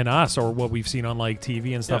in us, or what we've seen on like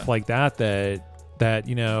TV and stuff like that,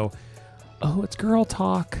 oh, it's girl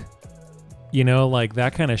talk, like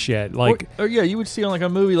that kind of shit. Like, or you would see on like a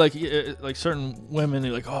movie, like certain women,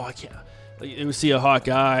 they're like, oh, I can't. Like, you would see a hot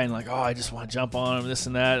guy and like, oh, I just want to jump on him, this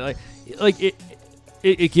and that. Like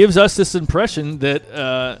it gives us this impression that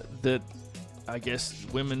that I guess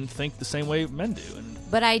women think the same way men do.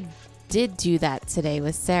 But I did do that today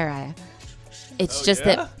with Sarah. It's just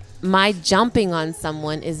that my jumping on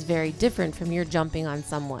someone is very different from your jumping on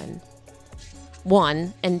someone.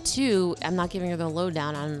 1, and 2, I'm not giving her the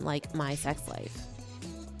lowdown on like my sex life.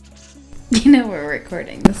 You know we're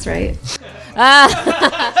recording this, right?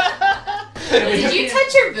 Did you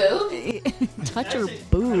touch your boob? Touch your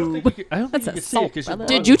boob. I don't think That's you can see it because brother.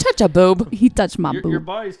 Did you touch a boob? He touched my your boob.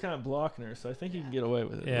 body's kind of blocking her, so I think you can get away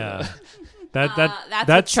with it. yeah, That's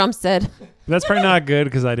what Trump said. that's probably not good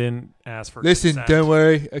because I didn't ask for Listen, consent. don't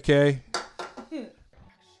worry, okay?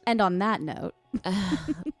 And on that note,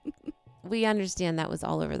 We understand that was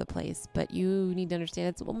all over the place, but you need to understand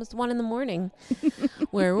it's almost 1 a.m.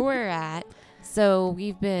 where we're at. So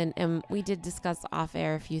we did discuss off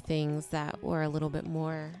air a few things that were a little bit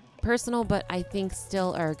more personal, but I think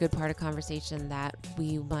still are a good part of conversation that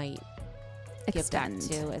we might get back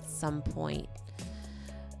to at some point.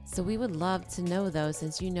 So we would love to know, though,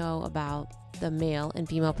 since you know about the male and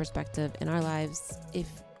female perspective in our lives,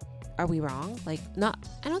 are we wrong? Like, I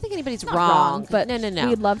don't think anybody's not wrong, but no.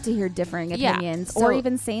 we'd love to hear differing opinions or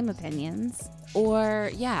even same opinions. Or,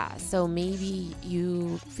 so maybe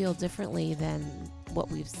you feel differently than what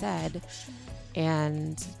we've said.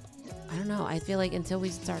 And I don't know. I feel like until we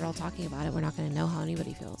start all talking about it, we're not going to know how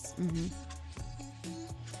anybody feels. Mm-hmm.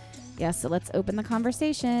 Yeah, so let's open the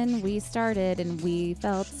conversation. We started and we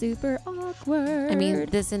felt super awkward. I mean,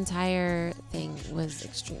 this entire thing was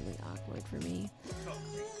extremely awkward for me.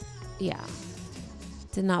 Yeah.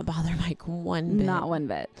 Did not bother Mike one bit. Not one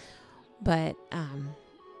bit. But,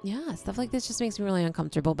 stuff like this just makes me really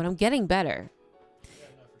uncomfortable. But I'm getting better.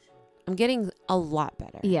 I'm getting a lot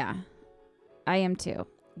better. Yeah, I am too.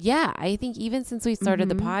 Yeah, I think even since we started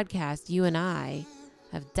the podcast, you and I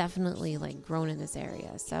have definitely like grown in this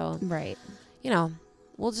area. So, right.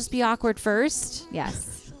 We'll just be awkward first.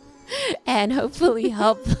 Yes. And hopefully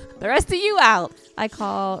help the rest of you out. I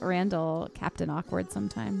call Randall Captain Awkward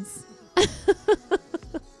sometimes.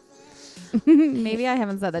 Maybe I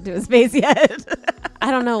haven't said that to his face yet.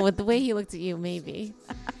 I don't know. With the way he looked at you, maybe.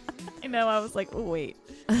 I know. I was like, oh, wait.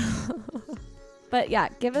 But yeah,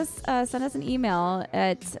 send us an email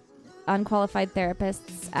at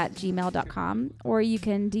unqualifiedtherapists@gmail.com, or you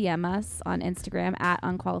can DM us on Instagram at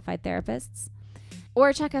unqualifiedtherapists,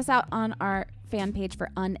 or check us out on our fan page for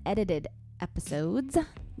unedited episodes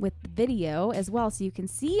with video as well, so you can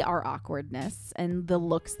see our awkwardness and the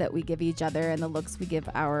looks that we give each other and the looks we give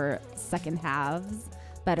our second halves.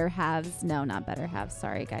 Better halves. No, not better halves.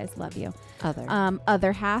 Sorry, guys. Love you.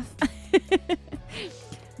 Other half.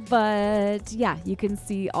 But yeah, you can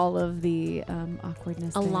see all of the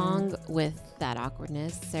awkwardness. Along with that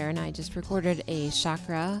awkwardness, Sarah and I just recorded a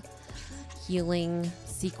chakra healing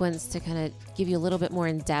sequence to kind of give you a little bit more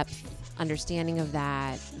in-depth understanding of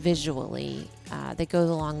that visually that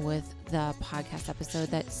goes along with the podcast episode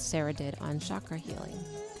that Sarah did on chakra healing.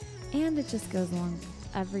 And it just goes along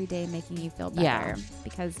every day making you feel better,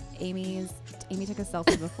 because Amy took a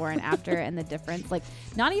selfie before and after, and the difference, like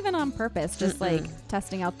not even on purpose, just like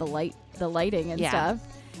testing out the lighting and stuff.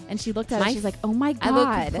 And she looked at it, she's like, oh my God. I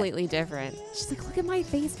look completely different. She's like, look at my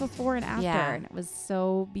face before and after. Yeah. And it was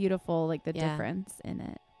so beautiful, like the difference in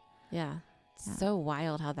it. Yeah. So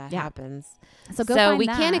wild how that happens. So go find we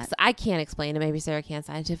that. I can't explain it. Maybe Sarah can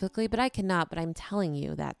scientifically, but I cannot. But I'm telling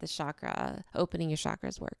you that the chakra, opening your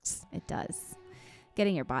chakras works. It does.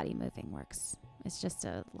 Getting your body moving works. It's just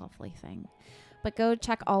a lovely thing. But go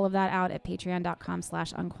check all of that out at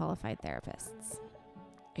patreon.com/unqualifiedtherapists.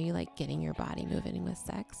 Are you like getting your body moving with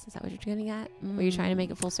sex? Is that what you're getting at? Were you trying to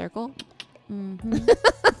make it full circle? Mm-hmm.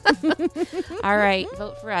 All right,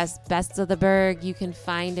 vote for us, Best of the Berg. You can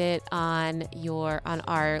find it on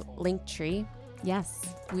our link tree.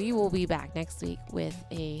 Yes, we will be back next week with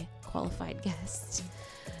a qualified guest,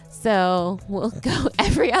 so we'll go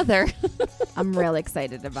every other. I'm real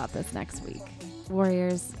excited about this next week.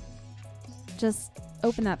 Warriors, just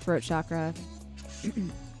open that throat chakra.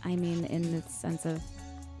 I mean, in the sense of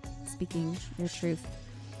speaking your truth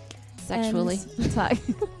sexually.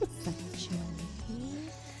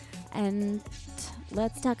 And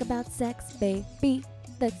let's talk about sex, baby.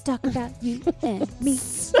 Let's talk about you and me.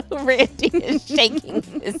 So Randy is shaking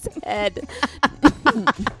his head.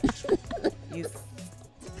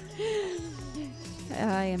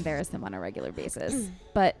 I embarrass him on a regular basis.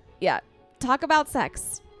 But yeah, talk about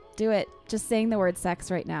sex. Do it. Just saying the word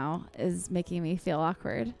sex right now is making me feel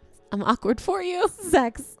awkward. I'm awkward for you.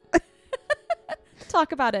 Sex.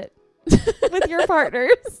 Talk about it with your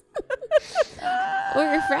partners. Or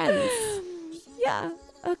your friends. Yeah.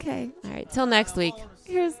 Okay. All right, till next week.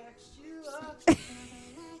 Here's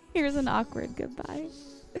an awkward goodbye.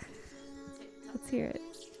 Let's hear it.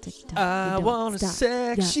 Tick-tock, I you don't want to stop.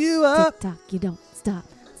 sex Yeah. you up. Tick-tock, you don't stop.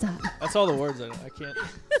 Stop. That's all the words I know. I can't.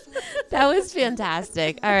 That was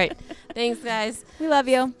fantastic. All right. Thanks, guys. We love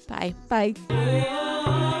you. Bye. Bye.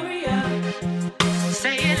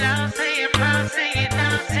 Say it loud, say it proud, say it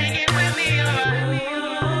now, sing it with me,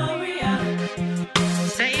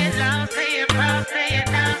 say it loud, say it proud, say it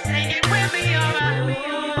now, sing it with me,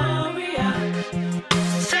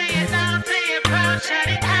 say it loud, say it proud, shout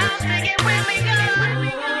it out, sing it with me,